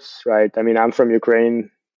markets, right? I mean, I'm from Ukraine.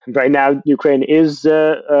 Right now, Ukraine is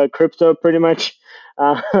crypto pretty much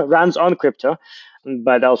runs on crypto,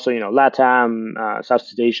 but also LATAM,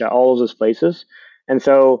 Southeast Asia, all of those places. And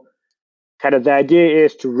so kind of the idea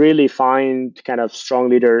is to really find kind of strong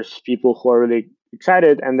leaders, people who are really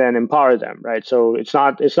excited, and then empower them, right? So it's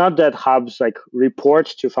not that hubs like report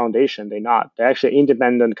to foundation. They're actually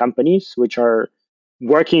independent companies which are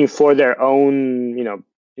working for their own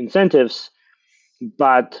incentives,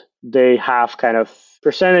 but they have kind of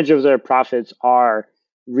percentage of their profits are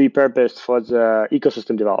repurposed for the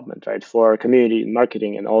ecosystem development, right? For community and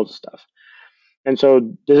marketing and all the stuff. And so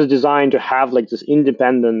this is designed to have like this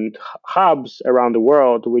independent hubs around the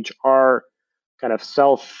world, which are kind of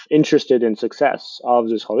self-interested in success of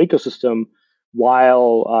this whole ecosystem,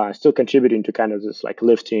 while still contributing to kind of this like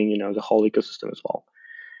lifting, the whole ecosystem as well.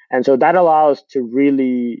 And so that allows to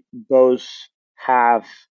really both have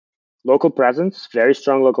local presence, very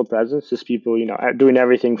strong local presence. These people, are doing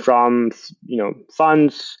everything from,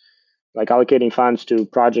 funds, like allocating funds to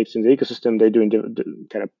projects in the ecosystem. They're doing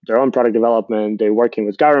kind of their own product development. They're working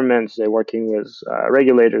with governments. They're working with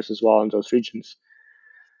regulators as well in those regions.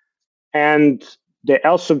 And they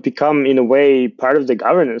also become, in a way, part of the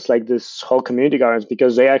governance, like this whole community governance,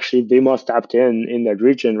 because they most tapped in that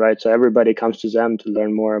region, right? So everybody comes to them to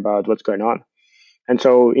learn more about what's going on. And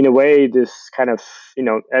so in a way, this kind of,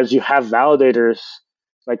 as you have validators,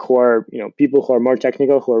 like who are, people who are more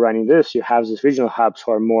technical, who are running this, you have these regional hubs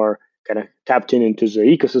who are more kind of tapped into the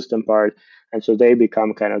ecosystem part. And so they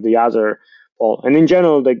become kind of the other pole. And in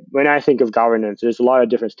general, like when I think of governance, there's a lot of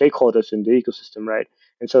different stakeholders in the ecosystem, right?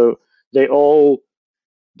 And so they all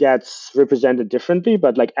gets represented differently,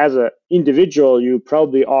 but like as an individual, you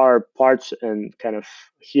probably are parts and kind of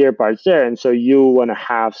here, parts there, and so you want to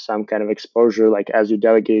have some kind of exposure, like as you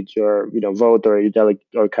delegate your vote, or you delegate,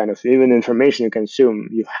 or kind of even information you consume,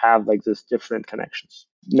 you have like this different connections.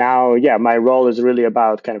 Now, yeah, my role is really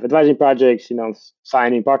about kind of advising projects,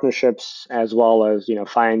 finding partnerships, as well as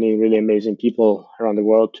finding really amazing people around the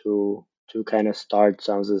world to kind of start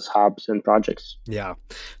some of these hubs and projects. Yeah.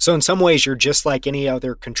 So in some ways, you're just like any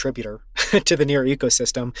other contributor to the Near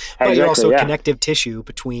ecosystem, but Exactly, you're also yeah. connective tissue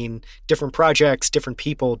between different projects, different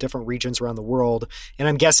people, different regions around the world. And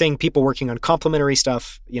I'm guessing people working on complementary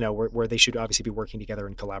stuff, where they should obviously be working together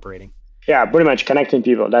and collaborating. Yeah, pretty much connecting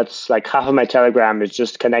people. That's like half of my Telegram is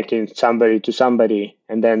just connecting somebody to somebody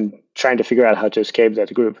and then trying to figure out how to escape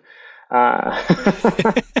that group.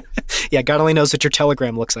 Yeah, God only knows what your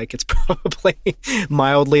Telegram looks like. It's probably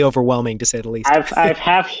mildly overwhelming, to say the least. I've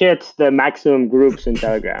half hit the maximum groups in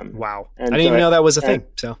Telegram. Wow. And I didn't even know that was a thing.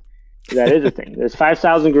 So that is a thing. There's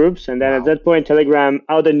 5,000 groups, and then at that point, Telegram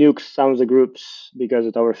auto nukes some of the groups because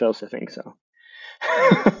it overfills the thing. So.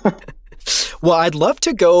 Well, I'd love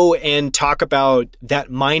to go and talk about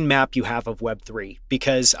that mind map you have of Web3,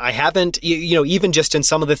 because I haven't, even just in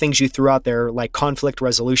some of the things you threw out there, like conflict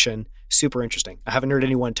resolution, super interesting. I haven't heard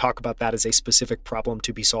anyone talk about that as a specific problem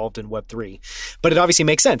to be solved in Web3, but it obviously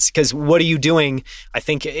makes sense, because what are you doing? I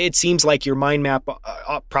think it seems like your mind map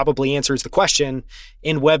probably answers the question.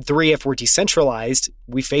 In Web3, if we're decentralized,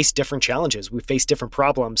 we face different challenges. We face different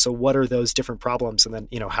problems. So what are those different problems? And then,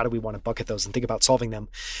 how do we want to bucket those and think about solving them?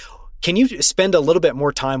 Can you spend a little bit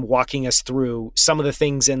more time walking us through some of the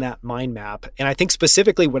things in that mind map? And I think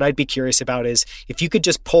specifically what I'd be curious about is if you could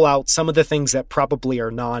just pull out some of the things that probably are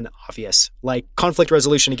non-obvious, like conflict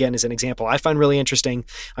resolution, again, is an example I find really interesting.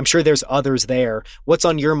 I'm sure there's others there. What's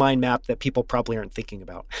on your mind map that people probably aren't thinking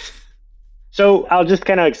about? So I'll just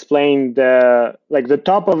kind of explain the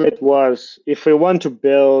top of it was, if we want to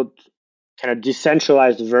build kind of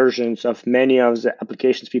decentralized versions of many of the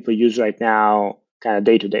applications people use right now, kind of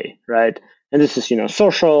day to day, right? And this is,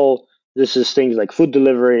 social, this is things like food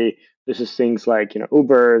delivery, this is things like,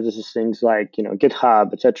 Uber, this is things like,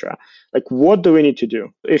 GitHub, etc. Like, what do we need to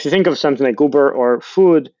do? If you think of something like Uber or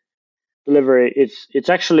food delivery, it's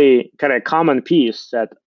actually kind of a common piece that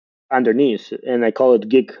underneath, and I call it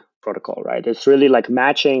gig protocol, right? It's really like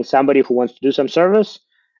matching somebody who wants to do some service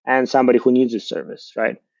and somebody who needs this service,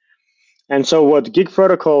 right? And so what gig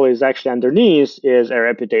protocol is actually underneath is a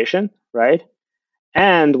reputation, right?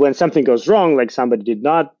 And when something goes wrong, like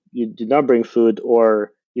you did not bring food,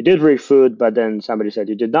 or you did bring food, but then somebody said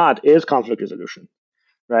you did not, is conflict resolution,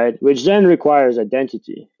 right? Which then requires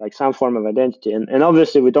identity, like some form of identity. And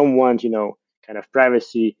obviously we don't want, kind of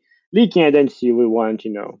privacy leaking identity. We want,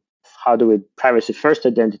 how do we privacy first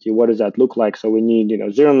identity? What does that look like? So we need,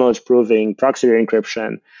 zero knowledge proving, proxy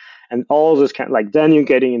encryption, and all this kind of like, then you're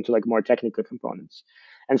getting into like more technical components.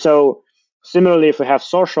 And so similarly, if we have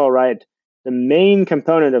social, right, the main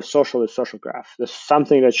component of social is social graph. This is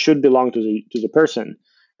something that should belong to the person,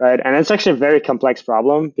 right? And it's actually a very complex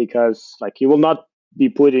problem because like you will not be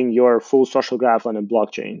putting your full social graph on a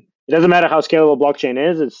blockchain. It doesn't matter how scalable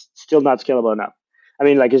blockchain is, it's still not scalable enough. I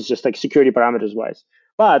mean, like it's just like security parameters wise.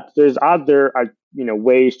 But there's other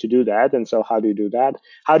ways to do that. And so how do you do that?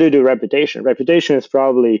 How do you do reputation? Reputation is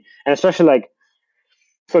probably, and especially like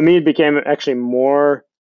for me, it became actually more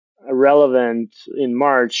relevant in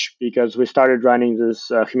March because we started running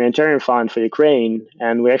this humanitarian fund for Ukraine,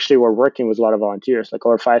 and we actually were working with a lot of volunteers, like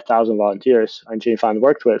over 5,000 volunteers Unchained Fund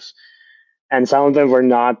worked with, and some of them were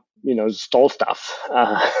not, stole stuff.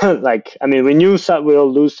 Like, I mean, we knew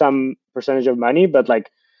we'll lose some percentage of money, but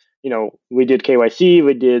like, we did KYC,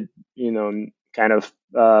 we did, kind of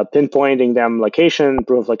pinpointing them location,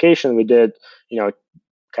 proof of location. We did,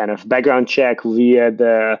 kind of background check via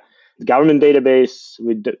the government database.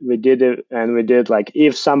 We did it, and we did like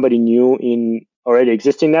if somebody knew in already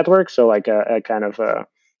existing network, so like a kind of a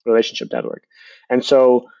relationship network. And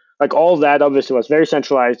so like all that obviously was very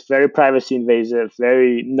centralized, very privacy invasive,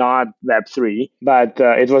 very not Web3, but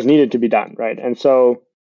it was needed to be done, right? And so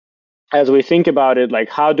as we think about it, like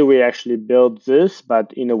how do we actually build this,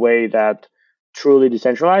 but in a way that truly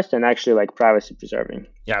decentralized and actually like privacy preserving?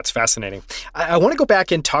 Yeah, it's fascinating. I want to go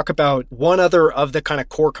back and talk about one other of the kind of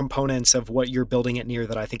core components of what you're building at Near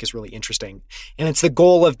that I think is really interesting. And it's the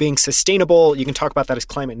goal of being sustainable. You can talk about that as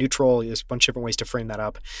climate neutral. There's a bunch of different ways to frame that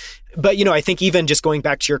up. But, I think even just going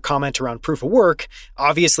back to your comment around proof of work,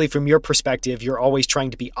 obviously from your perspective, you're always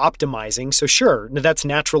trying to be optimizing. So sure, that's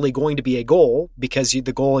naturally going to be a goal because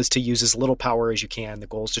the goal is to use as little power as you can. The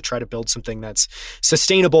goal is to try to build something that's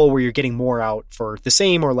sustainable where you're getting more out for the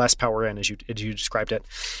same or less power in as you described it.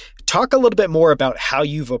 Talk a little bit more about how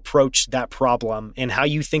you've approached that problem and how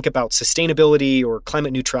you think about sustainability or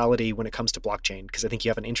climate neutrality when it comes to blockchain, because I think you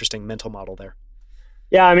have an interesting mental model there.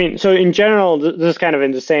 Yeah, I mean, so in general, this is kind of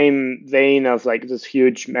in the same vein of like this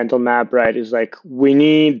huge mental map, right? Is like we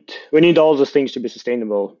need all those things to be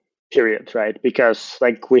sustainable, period, right? Because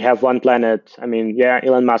like we have one planet. I mean, yeah,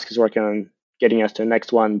 Elon Musk is working on getting us to the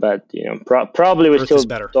next one, but probably we still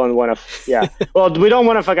don't want to. Yeah, well, we don't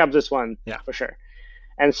want to fuck up this one, for sure.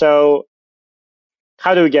 And so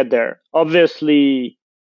how do we get there? Obviously,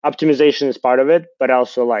 optimization is part of it, but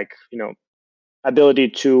also like, ability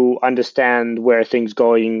to understand where things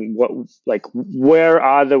going, where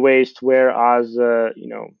are the waste, where are the,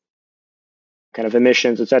 kind of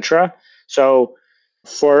emissions, etc. So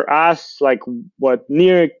for us, like what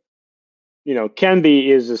Near, can be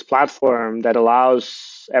is this platform that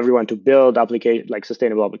allows everyone to build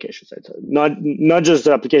sustainable applications. So not just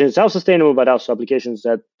the application itself sustainable, but also applications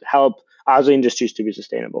that help other industries to be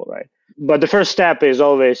sustainable, right? But the first step is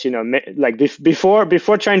always,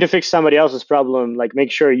 before trying to fix somebody else's problem, like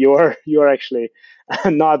make sure you're actually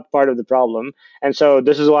not part of the problem. And so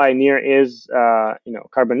this is why Near is,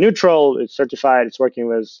 carbon neutral. It's certified. It's working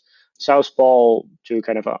with South Pole to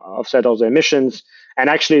kind of offset all the emissions. And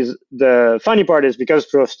actually, the funny part is because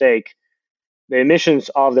proof of stake, the emissions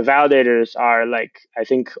of the validators are I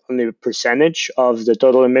think only a percentage of the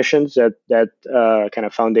total emissions that kind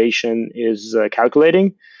of foundation is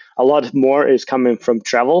calculating. A lot more is coming from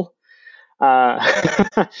travel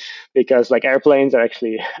because airplanes are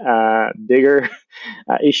actually a bigger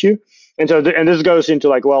issue. And so, and this goes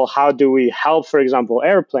into how do we help, for example,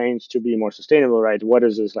 airplanes to be more sustainable, right? What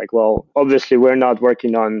is this like? Well, obviously we're not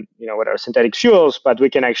working on, whatever synthetic fuels, but we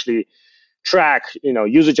can actually track,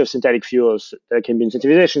 usage of synthetic fuels. There can be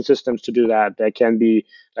incentivization systems to do that. There can be,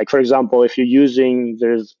 for example, if you're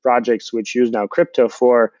there's projects which use now crypto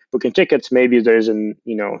for booking tickets, maybe there's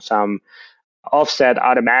some offset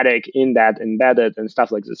automatic in that embedded and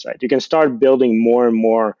stuff like this, right? You can start building more and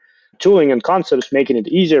more tooling and concepts, making it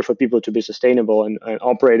easier for people to be sustainable and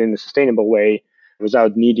operate in a sustainable way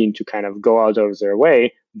without needing to kind of go out of their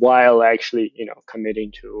way while actually,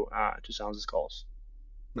 committing to some of these goals.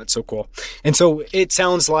 That's so cool. And so it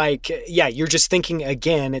sounds like, you're just thinking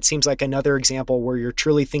again, it seems like another example where you're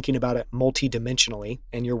truly thinking about it multidimensionally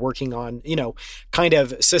and you're working on, kind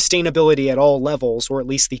of sustainability at all levels, or at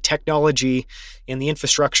least the technology and the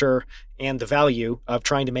infrastructure and the value of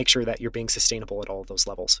trying to make sure that you're being sustainable at all of those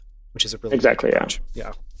levels, which is a really exactly,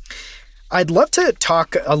 yeah. I'd love to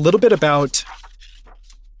talk a little bit about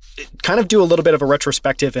kind of do a little bit of a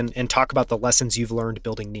retrospective and talk about the lessons you've learned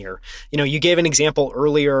building Near. You gave an example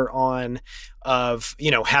earlier on of,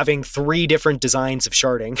 having 3 different designs of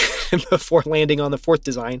sharding before landing on the 4th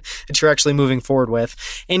design that you're actually moving forward with.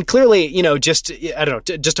 And clearly, just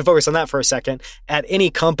to focus on that for a second, at any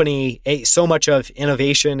company, so much of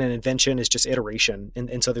innovation and invention is just iteration.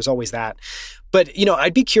 And so there's always that. But,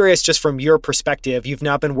 I'd be curious just from your perspective, you've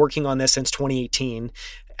now been working on this since 2018.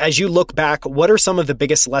 As you look back, what are some of the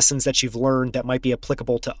biggest lessons that you've learned that might be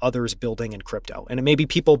applicable to others building in crypto? And it may be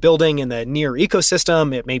people building in the Near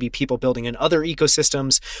ecosystem. It may be people building in other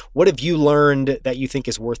ecosystems. What have you learned that you think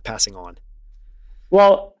is worth passing on?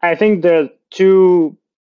 Well, I think there are 2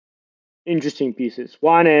 interesting pieces.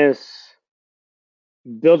 One is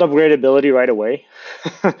build upgradability right away.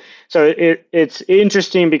 So it's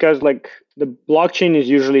interesting because the blockchain is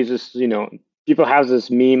usually this, people have this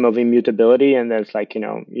meme of immutability, and there's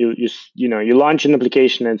you launch an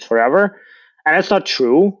application and it's forever, and that's not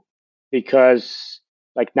true, because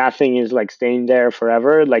nothing is staying there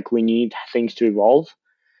forever. We need things to evolve,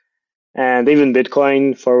 and even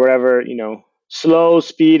Bitcoin, for whatever slow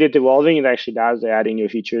speed it's evolving, it actually does. They're adding new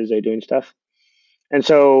features, they're doing stuff, and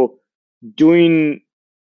so doing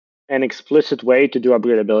an explicit way to do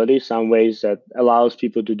upgradability, some ways that allows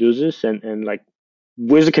people to do this, and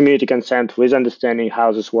with the community consent, with understanding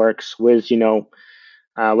how this works, with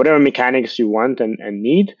whatever mechanics you want and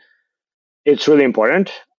need, it's really important,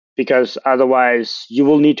 because otherwise you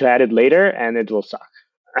will need to add it later and it will suck.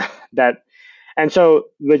 And so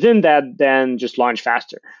within that, then just launch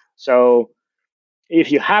faster. So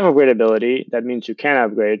if you have upgradability, that means you can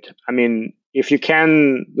upgrade. I mean, if you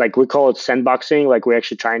can, we call it sandboxing, we're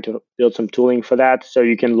actually trying to build some tooling for that. So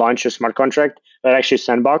you can launch a smart contract, but actually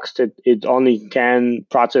sandboxed, it only can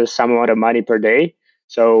process some amount of money per day.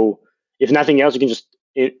 So if nothing else, you can just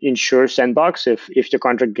ensure sandbox. If the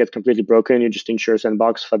contract gets completely broken, you just ensure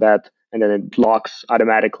sandbox for that, and then it locks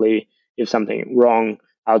automatically if something wrong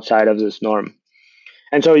outside of this norm.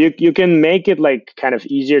 And so you can make it kind of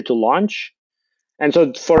easier to launch. And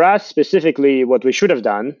so for us specifically, what we should have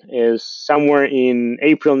done is somewhere in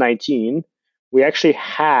April 19, we actually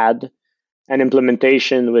had an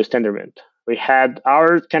implementation with Tendermint. We had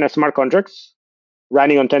our kind of smart contracts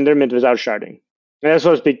running on Tendermint without sharding. And this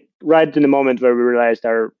was right in the moment where we realized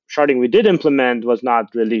our sharding we did implement was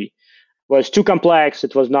too complex.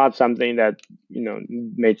 It was not something that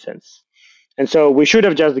made sense. And so we should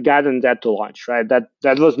have just gotten that to launch, right? That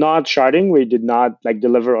was not sharding. We did not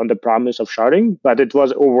deliver on the promise of sharding, but it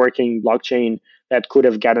was a working blockchain that could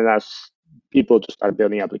have gotten us people to start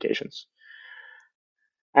building applications.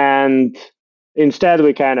 And instead,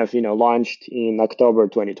 we kind of launched in October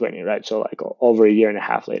 2020, right? So over a year and a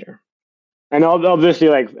half later. And obviously,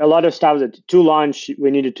 a lot of stuff that to launch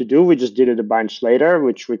we needed to do, we just did it a bunch later,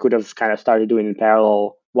 which we could have kind of started doing in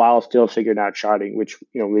parallel while still figuring out sharding, which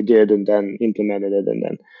we did, and then implemented it, and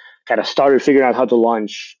then kind of started figuring out how to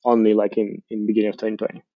launch only in beginning of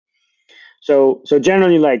 2020. So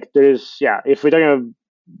generally, there's if we're talking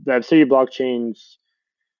about Web3 blockchains,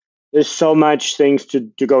 there's so much things to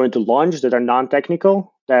go into launch that are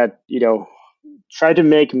non-technical that try to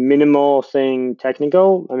make minimal thing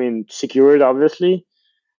technical. I mean, secure it obviously,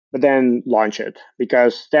 but then launch it,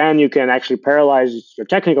 because then you can actually parallelize your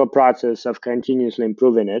technical process of continuously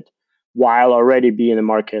improving it while already being in the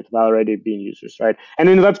market, while already being users, right? And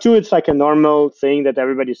in Web 2, it's a normal thing that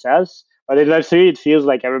everybody says, but in Web 3, it feels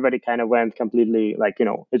like everybody kind of went completely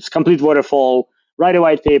it's complete waterfall, write a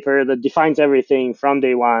white paper that defines everything from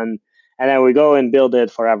day one, and then we go and build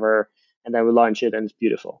it forever, and then we launch it and it's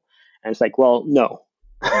beautiful. And it's well, no.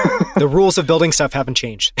 The rules of building stuff haven't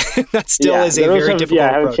changed. That still is a very difficult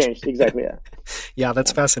approach. Haven't changed. Exactly, yeah. Yeah,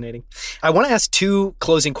 that's fascinating. I want to ask 2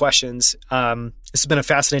 closing questions. This has been a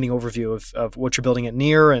fascinating overview of what you're building at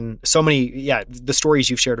Near, and so many, the stories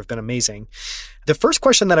you've shared have been amazing. The first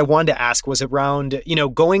question that I wanted to ask was around,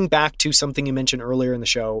 going back to something you mentioned earlier in the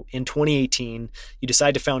show. In 2018, you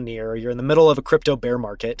decide to found Near. You're in the middle of a crypto bear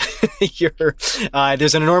market.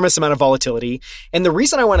 There's an enormous amount of volatility. And the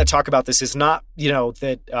reason I want to talk about this is not,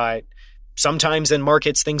 that sometimes in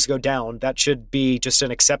markets things go down. That should be just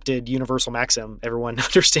an accepted universal maxim. Everyone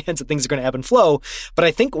understands that things are going to ebb and flow. But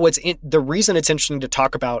I think the reason it's interesting to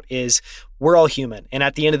talk about is we're all human. And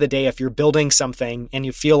at the end of the day, if you're building something and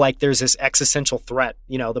you feel like there's this existential threat,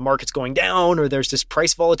 the market's going down, or there's this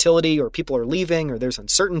price volatility, or people are leaving, or there's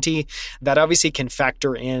uncertainty, that obviously can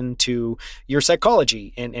factor into your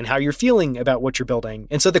psychology and how you're feeling about what you're building.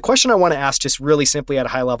 And so the question I want to ask, just really simply at a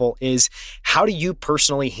high level, is how do you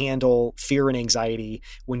personally handle fear and anxiety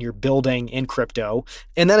when you're building in crypto?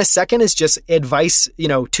 And then a second is just advice,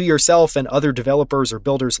 to yourself and other developers or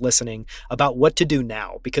builders listening about what to do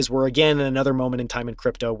now, because we're again in another moment in time in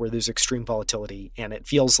crypto where there's extreme volatility and it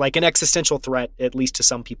feels like an existential threat, at least to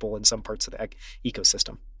some people in some parts of the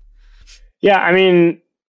ecosystem. Yeah, I mean,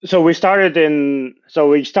 we started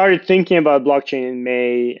thinking about blockchain in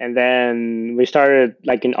May, and then we started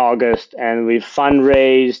like in August, and we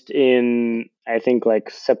fundraised in, I think, like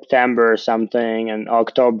September or something, and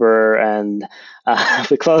October, and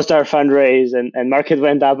we closed our fundraise, and market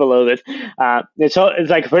went up a little bit. It's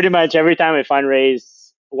like pretty much every time we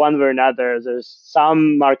fundraise, one way or another, there's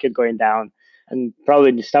some market going down, and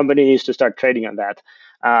probably somebody needs to start trading on that.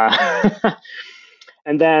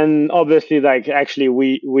 And then obviously, like actually,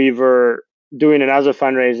 we were doing another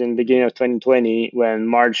fundraise in the beginning of 2020 when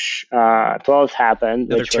March 12th happened,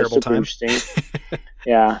 Another which was super time. interesting.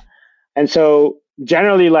 Yeah. And so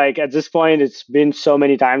generally, like at this point, it's been so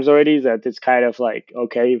many times already that it's kind of like,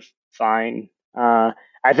 okay, fine. I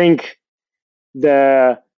think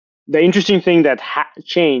the interesting thing that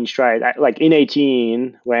changed, right? Like in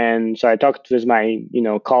 18, so I talked with my,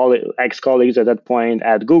 ex-colleagues at that point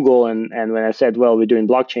at Google, and when I said, well, we're doing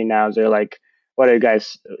blockchain now, they're like, what are you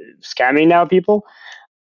guys scamming now, people?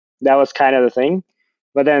 That was kind of the thing.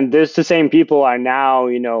 But then the same people are now,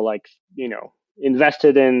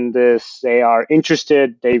 invested in this. They are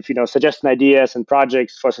interested. They've, suggested ideas and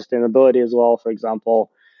projects for sustainability as well, for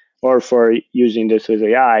example, or for using this with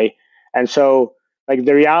AI. And so, like,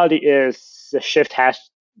 the reality is the shift has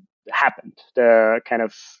happened. The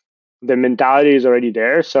mentality is already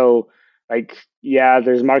there. So, like, yeah,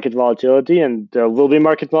 there's market volatility, and there will be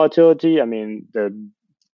market volatility. I mean, the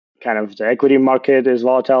equity market is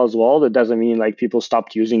volatile as well. That doesn't mean like people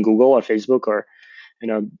stopped using Google or Facebook, or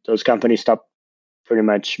those companies stopped pretty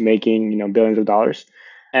much making billions of dollars.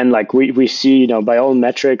 And like we see, by all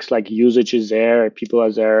metrics, like usage is there, people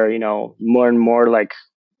are there, more and more like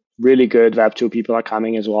really good Web2 people are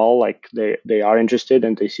coming as well. Like they are interested,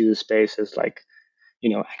 and they see the space as like,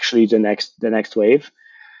 actually the next wave.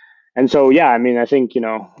 And so, yeah, I mean, I think,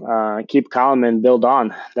 keep calm and build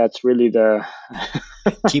on. That's really the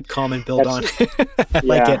keep calm and build on. I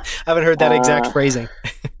like it. I haven't heard that exact phrasing.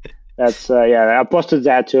 That's I posted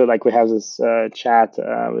that too. Like we have this chat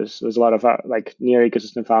with a lot of like near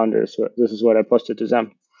ecosystem founders. So this is what I posted to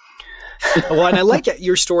them. Well, and I like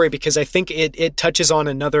your story because I think it touches on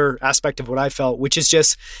another aspect of what I felt, which is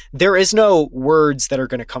just there is no words that are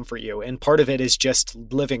going to comfort you. And part of it is just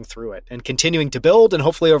living through it and continuing to build. And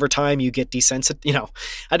hopefully over time you get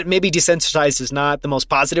desensitized. Maybe desensitized is not the most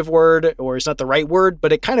positive word, or it's not the right word,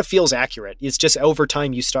 but it kind of feels accurate. It's just over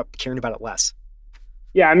time you stop caring about it less.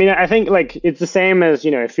 Yeah, I mean, I think like it's the same as,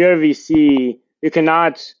 if you're a VC, you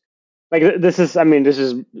cannot, like this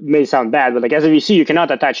may sound bad, but like as a VC, you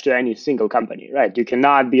cannot attach to any single company, right? You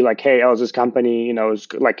cannot be like, hey, this company, it's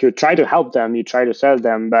like you try to help them, you try to sell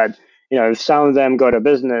them, but if some of them go to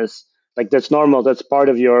business, like that's normal, that's part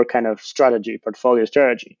of your kind of portfolio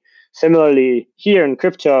strategy. Similarly, here in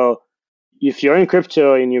crypto, if you're in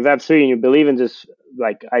crypto and you're Web3 and you believe in this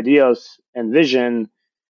like ideals and vision,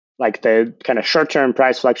 like the kind of short-term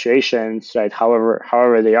price fluctuations, right?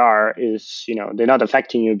 However they are, is they're not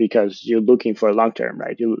affecting you because you're looking for a long-term,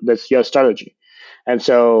 right? That's your strategy, and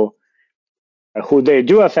so who they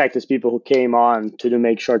do affect is people who came on to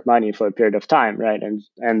make short money for a period of time, right?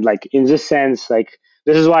 And like in this sense, like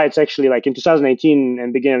this is why it's actually like in 2018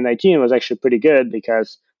 and beginning of 19 was actually pretty good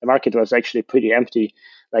because the market was actually pretty empty.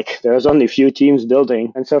 Like there was only a few teams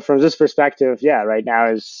building. And so from this perspective, yeah, right now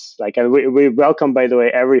is like, and we welcome, by the way,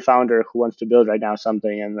 every founder who wants to build right now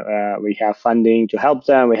something. And we have funding to help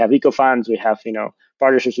them. We have eco funds. We have,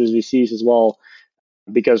 partnerships with VCs as well,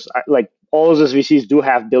 because like all of those VCs do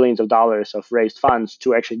have billions of dollars of raised funds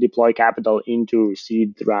to actually deploy capital into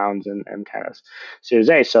seed rounds and kind of Series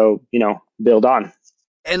A. So, build on.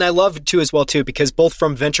 And I love too as well too, because both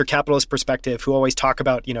from venture capitalist perspective, who always talk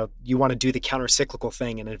about, you want to do the counter-cyclical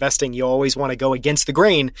thing, and investing, you always want to go against the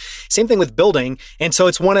grain. Same thing with building. And so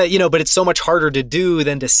it's but it's so much harder to do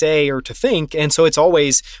than to say or to think. And so it's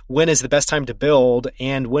always, when is the best time to build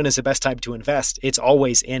and when is the best time to invest? It's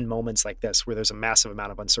always in moments like this where there's a massive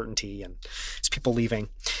amount of uncertainty and there's people leaving.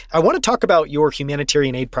 I want to talk about your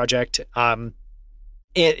humanitarian aid project.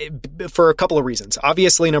 For a couple of reasons.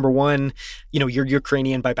 Obviously, number one, you're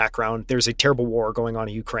Ukrainian by background. There's a terrible war going on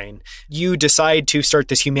in Ukraine. You decide to start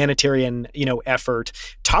this humanitarian, effort.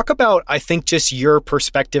 Talk about, I think, just your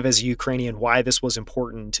perspective as a Ukrainian, why this was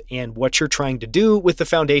important and what you're trying to do with the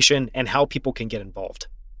foundation and how people can get involved.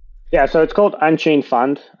 Yeah, so it's called Unchained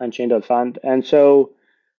Fund, Unchained.fund. And so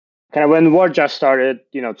kind of when the war just started,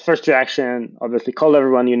 first reaction, obviously call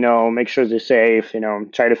everyone make sure they're safe,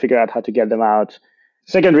 try to figure out how to get them out.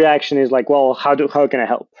 Second reaction is like, well, how can I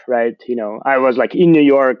help, right? I was like in New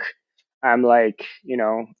York. I'm like,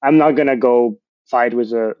 I'm not gonna go fight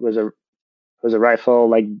with a rifle.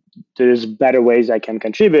 Like, there's better ways I can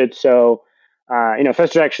contribute. So,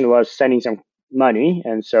 first reaction was sending some money,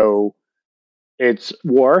 and so it's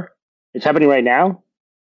war. It's happening right now.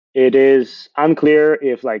 It is unclear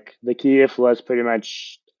if like the Kiev was pretty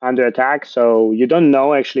much under attack. So you don't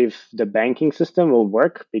know actually if the banking system will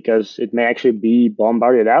work because it may actually be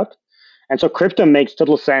bombarded out. And so crypto makes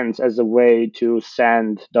total sense as a way to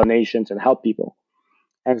send donations and help people.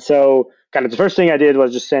 And so kind of the first thing I did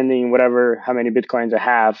was just sending how many Bitcoins I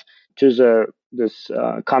have to this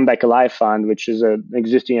Come Back Alive fund, which is an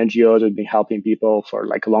existing NGO that's been helping people for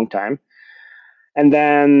like a long time. And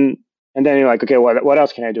then you're like, okay, what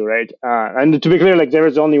else can I do, right? And to be clear, like there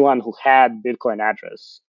was only one who had Bitcoin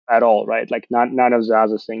address at all, right? Like none of the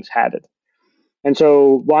other things had it. And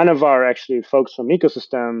so one of our actually folks from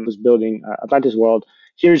ecosystem who's building Atlantis World,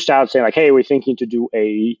 he reached out saying like, hey, we're thinking to do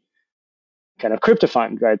a kind of crypto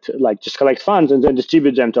fund, right? Like just collect funds and then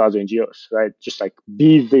distribute them to other NGOs, right? Just like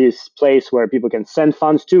be this place where people can send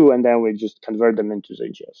funds to, and then we just convert them into the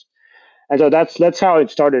NGOs. And so that's how it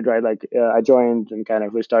started, right? Like I joined and kind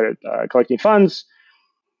of we started collecting funds.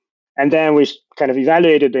 And then we kind of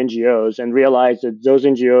evaluated NGOs and realized that those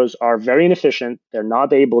NGOs are very inefficient. They're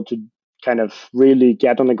not able to kind of really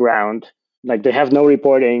get on the ground. Like they have no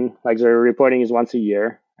reporting, like their reporting is once a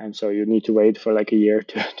year. And so you need to wait for like a year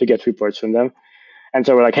to get reports from them. And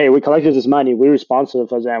so we're like, hey, we collected this money. We're responsible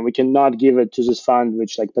for them. We cannot give it to this fund,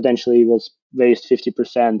 which like potentially was raised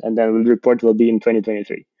 50%. And then the report will be in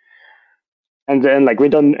 2023. And then like we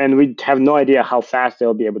have no idea how fast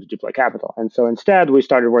they'll be able to deploy capital. And so instead we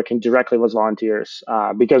started working directly with volunteers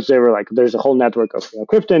because they were like, there's a whole network of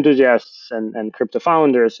crypto enthusiasts and crypto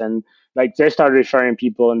founders. And like they started referring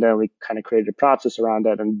people, and then we kind of created a process around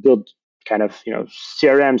that and built kind of,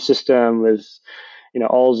 CRM system with,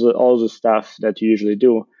 all the stuff that you usually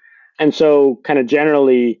do. And so kind of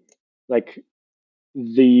generally like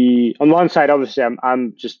on one side, obviously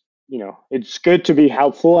I'm just, it's good to be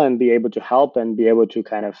helpful and be able to help and be able to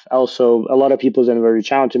kind of also, a lot of people then will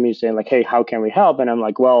reach out to me saying like, hey, how can we help? And I'm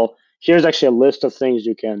like, well, here's actually a list of things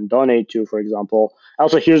you can donate to, for example.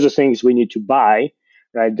 Also, here's the things we need to buy,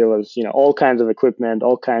 right? There was, all kinds of equipment,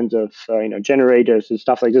 all kinds of, generators and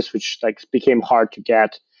stuff like this, which like became hard to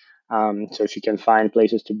get. So if you can find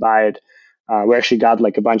places to buy it, we actually got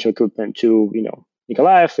like a bunch of equipment to,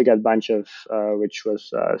 Nikolaev. We got a bunch of, which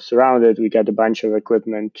was surrounded. We got a bunch of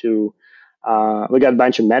equipment to, we got a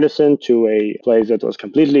bunch of medicine to a place that was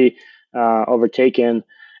completely overtaken.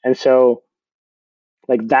 And so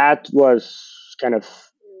like that was kind of,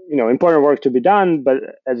 important work to be done. But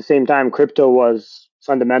at the same time, crypto was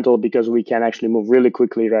fundamental because we can actually move really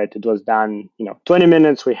quickly, right? It was done, 20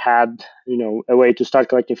 minutes. We had, a way to start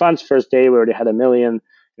collecting funds. First day, we already had 1 million.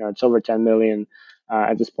 It's over 10 million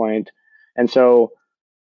at this point. And so,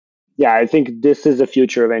 yeah, I think this is the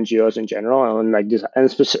future of NGOs in general, and like this, and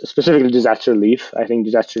specifically disaster relief. I think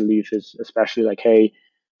disaster relief is especially like, hey,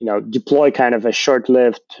 deploy kind of a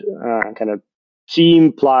short-lived kind of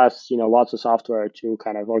team plus, lots of software to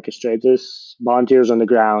kind of orchestrate this. Volunteers on the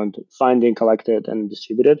ground, finding, collected, and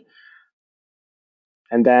distributed.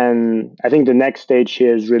 And then I think the next stage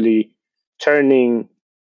here is really turning.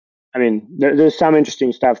 I mean, there's some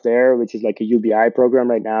interesting stuff there, which is like a UBI program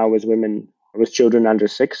right now with children under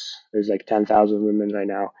 6. There's like 10,000 women right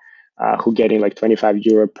now who getting like 25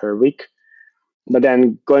 euro per week. But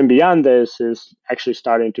then going beyond this is actually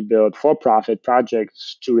starting to build for-profit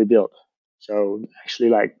projects to rebuild. So actually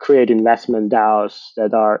like create investment DAOs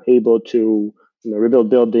that are able to rebuild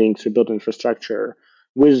buildings, rebuild infrastructure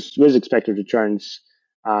with expected returns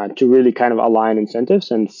to really kind of align incentives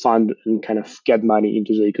and fund and kind of get money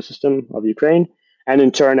into the ecosystem of Ukraine. And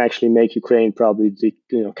in turn, actually make Ukraine probably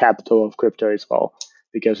the capital of crypto as well,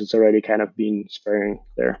 because it's already kind of been spurring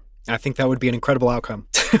there. I think that would be an incredible outcome.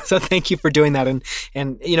 So thank you for doing that.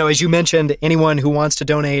 And as you mentioned, anyone who wants to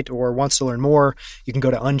donate or wants to learn more, you can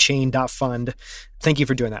go to unchained.fund. Thank you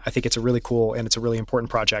for doing that. I think it's a really cool and it's a really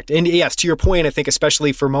important project. And yes, to your point, I think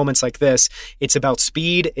especially for moments like this, it's about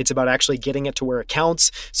speed. It's about actually getting it to where it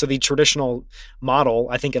counts. So the traditional model,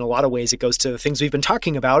 I think in a lot of ways, it goes to the things we've been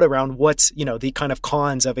talking about around what's, the kind of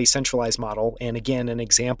cons of a centralized model. And again, an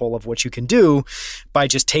example of what you can do by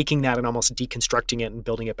just taking that and almost deconstructing it and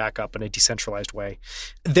building it back up in a decentralized way.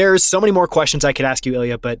 There's so many more questions I could ask you,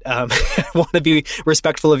 Illia, but I want to be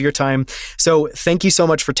respectful of your time. So thank you so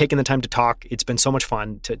much for taking the time to talk. It's been so much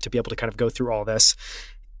fun to be able to kind of go through all this.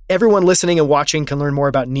 Everyone listening and watching can learn more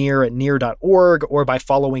about Near at near.org or by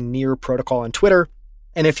following Near Protocol on Twitter.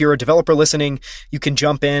 And if you're a developer listening, you can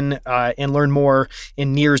jump in and learn more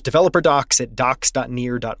in Near's developer docs at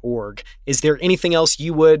docs.near.org. Is there anything else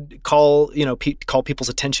you would call people's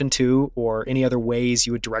attention to, or any other ways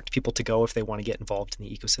you would direct people to go if they want to get involved in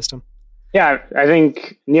the ecosystem? Yeah, I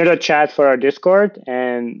think near.chat for our Discord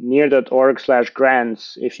and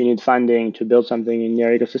near.org/grants if you need funding to build something in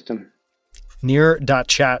Near ecosystem.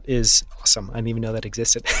 Near.chat is awesome. I didn't even know that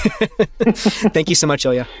existed. Thank you so much,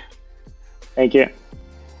 Illia. Thank you.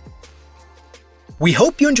 We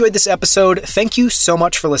hope you enjoyed this episode. Thank you so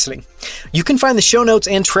much for listening. You can find the show notes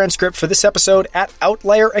and transcript for this episode at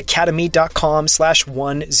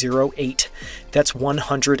outlieracademy.com/108. That's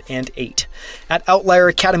 108. At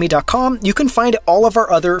outlieracademy.com, you can find all of our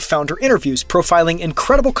other founder interviews profiling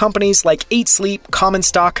incredible companies like 8 Sleep, Common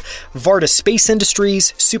Stock, Varda Space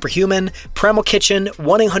Industries, Superhuman, Primal Kitchen,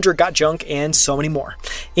 1-800-GOT-JUNK, and so many more.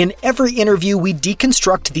 In every interview, we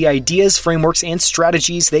deconstruct the ideas, frameworks, and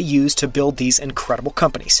strategies they use to build these incredible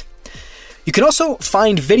companies. You can also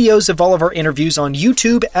find videos of all of our interviews on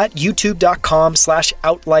YouTube at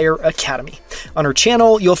youtube.com/outlieracademy. On our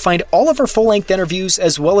channel, you'll find all of our full-length interviews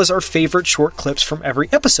as well as our favorite short clips from every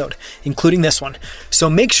episode, including this one. So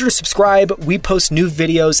make sure to subscribe. We post new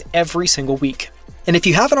videos every single week. And if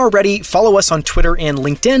you haven't already, follow us on Twitter and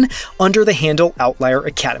LinkedIn under the handle Outlier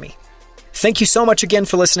Academy. Thank you so much again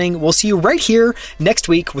for listening. We'll see you right here next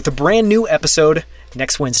week with a brand new episode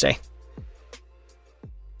next Wednesday.